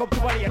River Park up to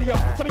Palladium.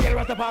 So me yell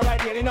Rastafari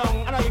right here, you know.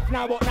 And I if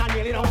now but not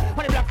nearly now.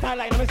 From the Black Star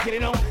Line, I'm still, you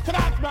know. So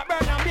that's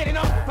Blackburn, I'm daily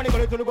now. From the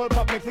gully to the Gulf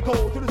of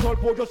Mexico, to the South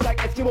Pole just like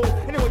Eskimo.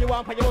 Anyway you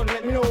want for your own,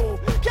 let me know.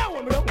 Can't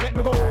wear me down, let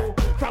me go.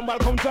 From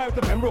Balcom Drive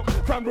to Pembroke,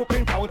 from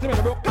Brooklyn Town to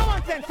Meadowbrook. Come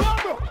on, sense, so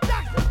bro,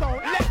 that's the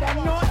sound. Let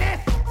them know this.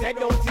 Say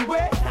don't you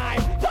waste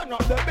time, turn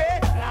up the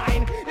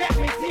baseline. Let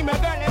me see my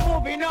girl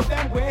moving up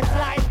them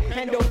waistline.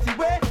 And don't you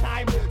waste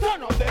time,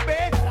 turn up the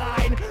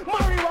baseline.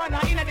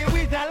 Marijuana in the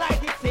weeds and light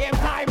at the same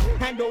time.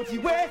 And don't you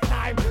waste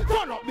time,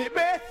 turn up the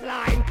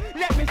baseline.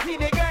 Let me see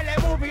the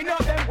girl moving up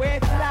them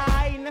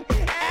waistline.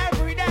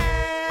 Every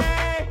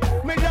day,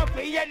 me love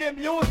to hear the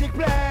music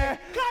play.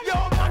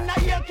 Yo man, I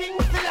hear King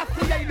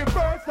Selassie the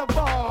first of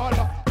all.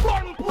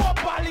 One poor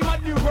ball, him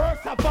at the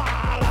worst of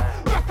all.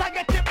 Rest I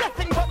get the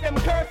blessing, but them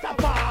curse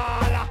of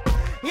all.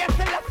 Yes,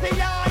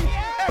 Selassie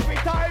I, every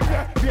time.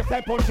 Yes,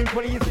 I punching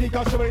police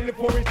sneakers, showing the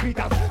forest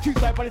beaters.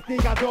 Shoes like on the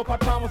sneakers, dope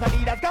at farmers and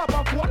leaders. Got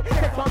one phone,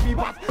 that's one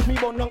beavers. Me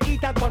bun down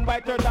eaters, bun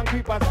biters and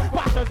creepers.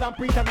 Pastors and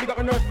preachers, we got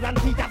the nurses and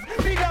teachers.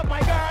 Big up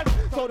my girls,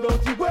 so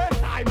don't you waste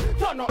time.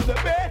 Turn up the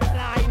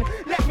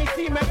baseline. Let me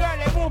see my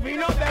girl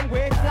moving up them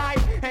waistline.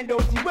 And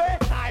don't you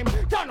waste time,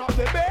 turn up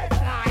the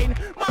baseline.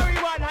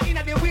 Marijuana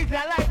in the weeds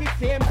and light at the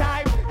same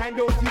time. And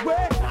don't you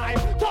waste time,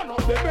 turn up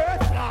the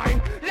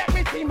baseline. Let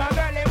me see my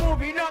girl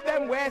moving up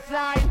them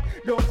waistline.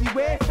 Don't you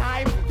waste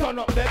time, turn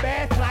up the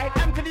baseline.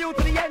 M to the U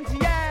to the N,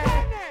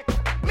 yeah.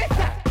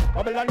 Mister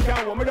Babylon can't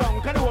hold me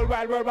down, can the whole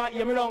wild world want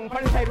hear me long.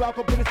 From the sidewalk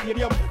up to the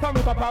stadium, from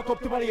River Park up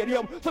to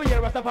Palladium. So yeah,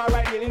 Rastafari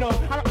right here, you know.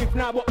 I don't if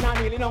now but not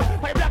really, you know.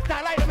 From the Black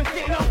Star Line, I'm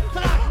still, you know. So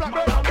that's Black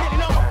Bird, I'm still, you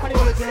know. From the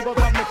Gully to the Gulf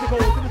of Mexico,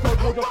 to the South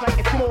Pole just like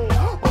Eskimo.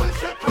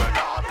 Bullshit, we're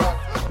not.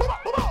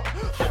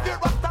 Should the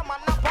Rasta man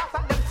not pass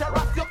and them say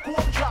Rast your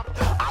coat drop.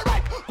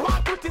 Alright, go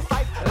and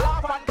criticize,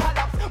 laugh and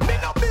collapse. Me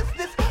no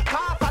business,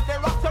 cause at the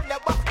Rasta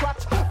never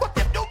scratch. But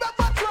if you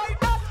ever try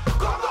that,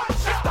 come on,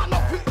 stand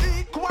up for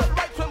equal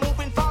rights. We're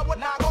moving forward,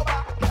 now go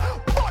back.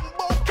 Bun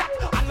bow cat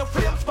and the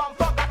flames from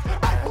for that.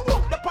 I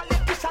book the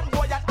politician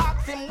boy and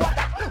ask him what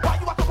that. Why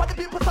you want to put the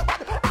people so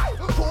bad? I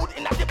food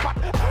in a pot.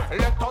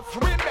 Let us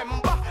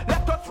remember,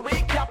 let us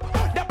recap.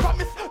 They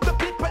promise the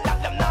people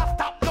that them not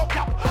stop no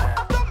cap.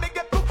 After me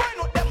get to find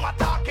out them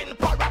attacking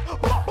parrot.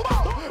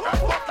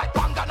 It was like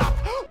Panganat.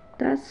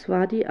 Das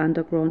war die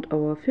Underground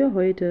Hour für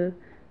heute.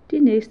 Die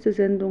nächste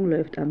Sendung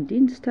läuft am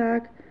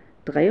Dienstag,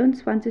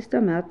 23.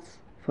 März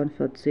von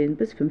 14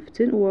 bis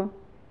 15 Uhr.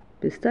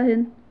 Bis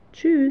dahin.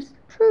 Tschüss.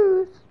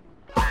 Tschüss.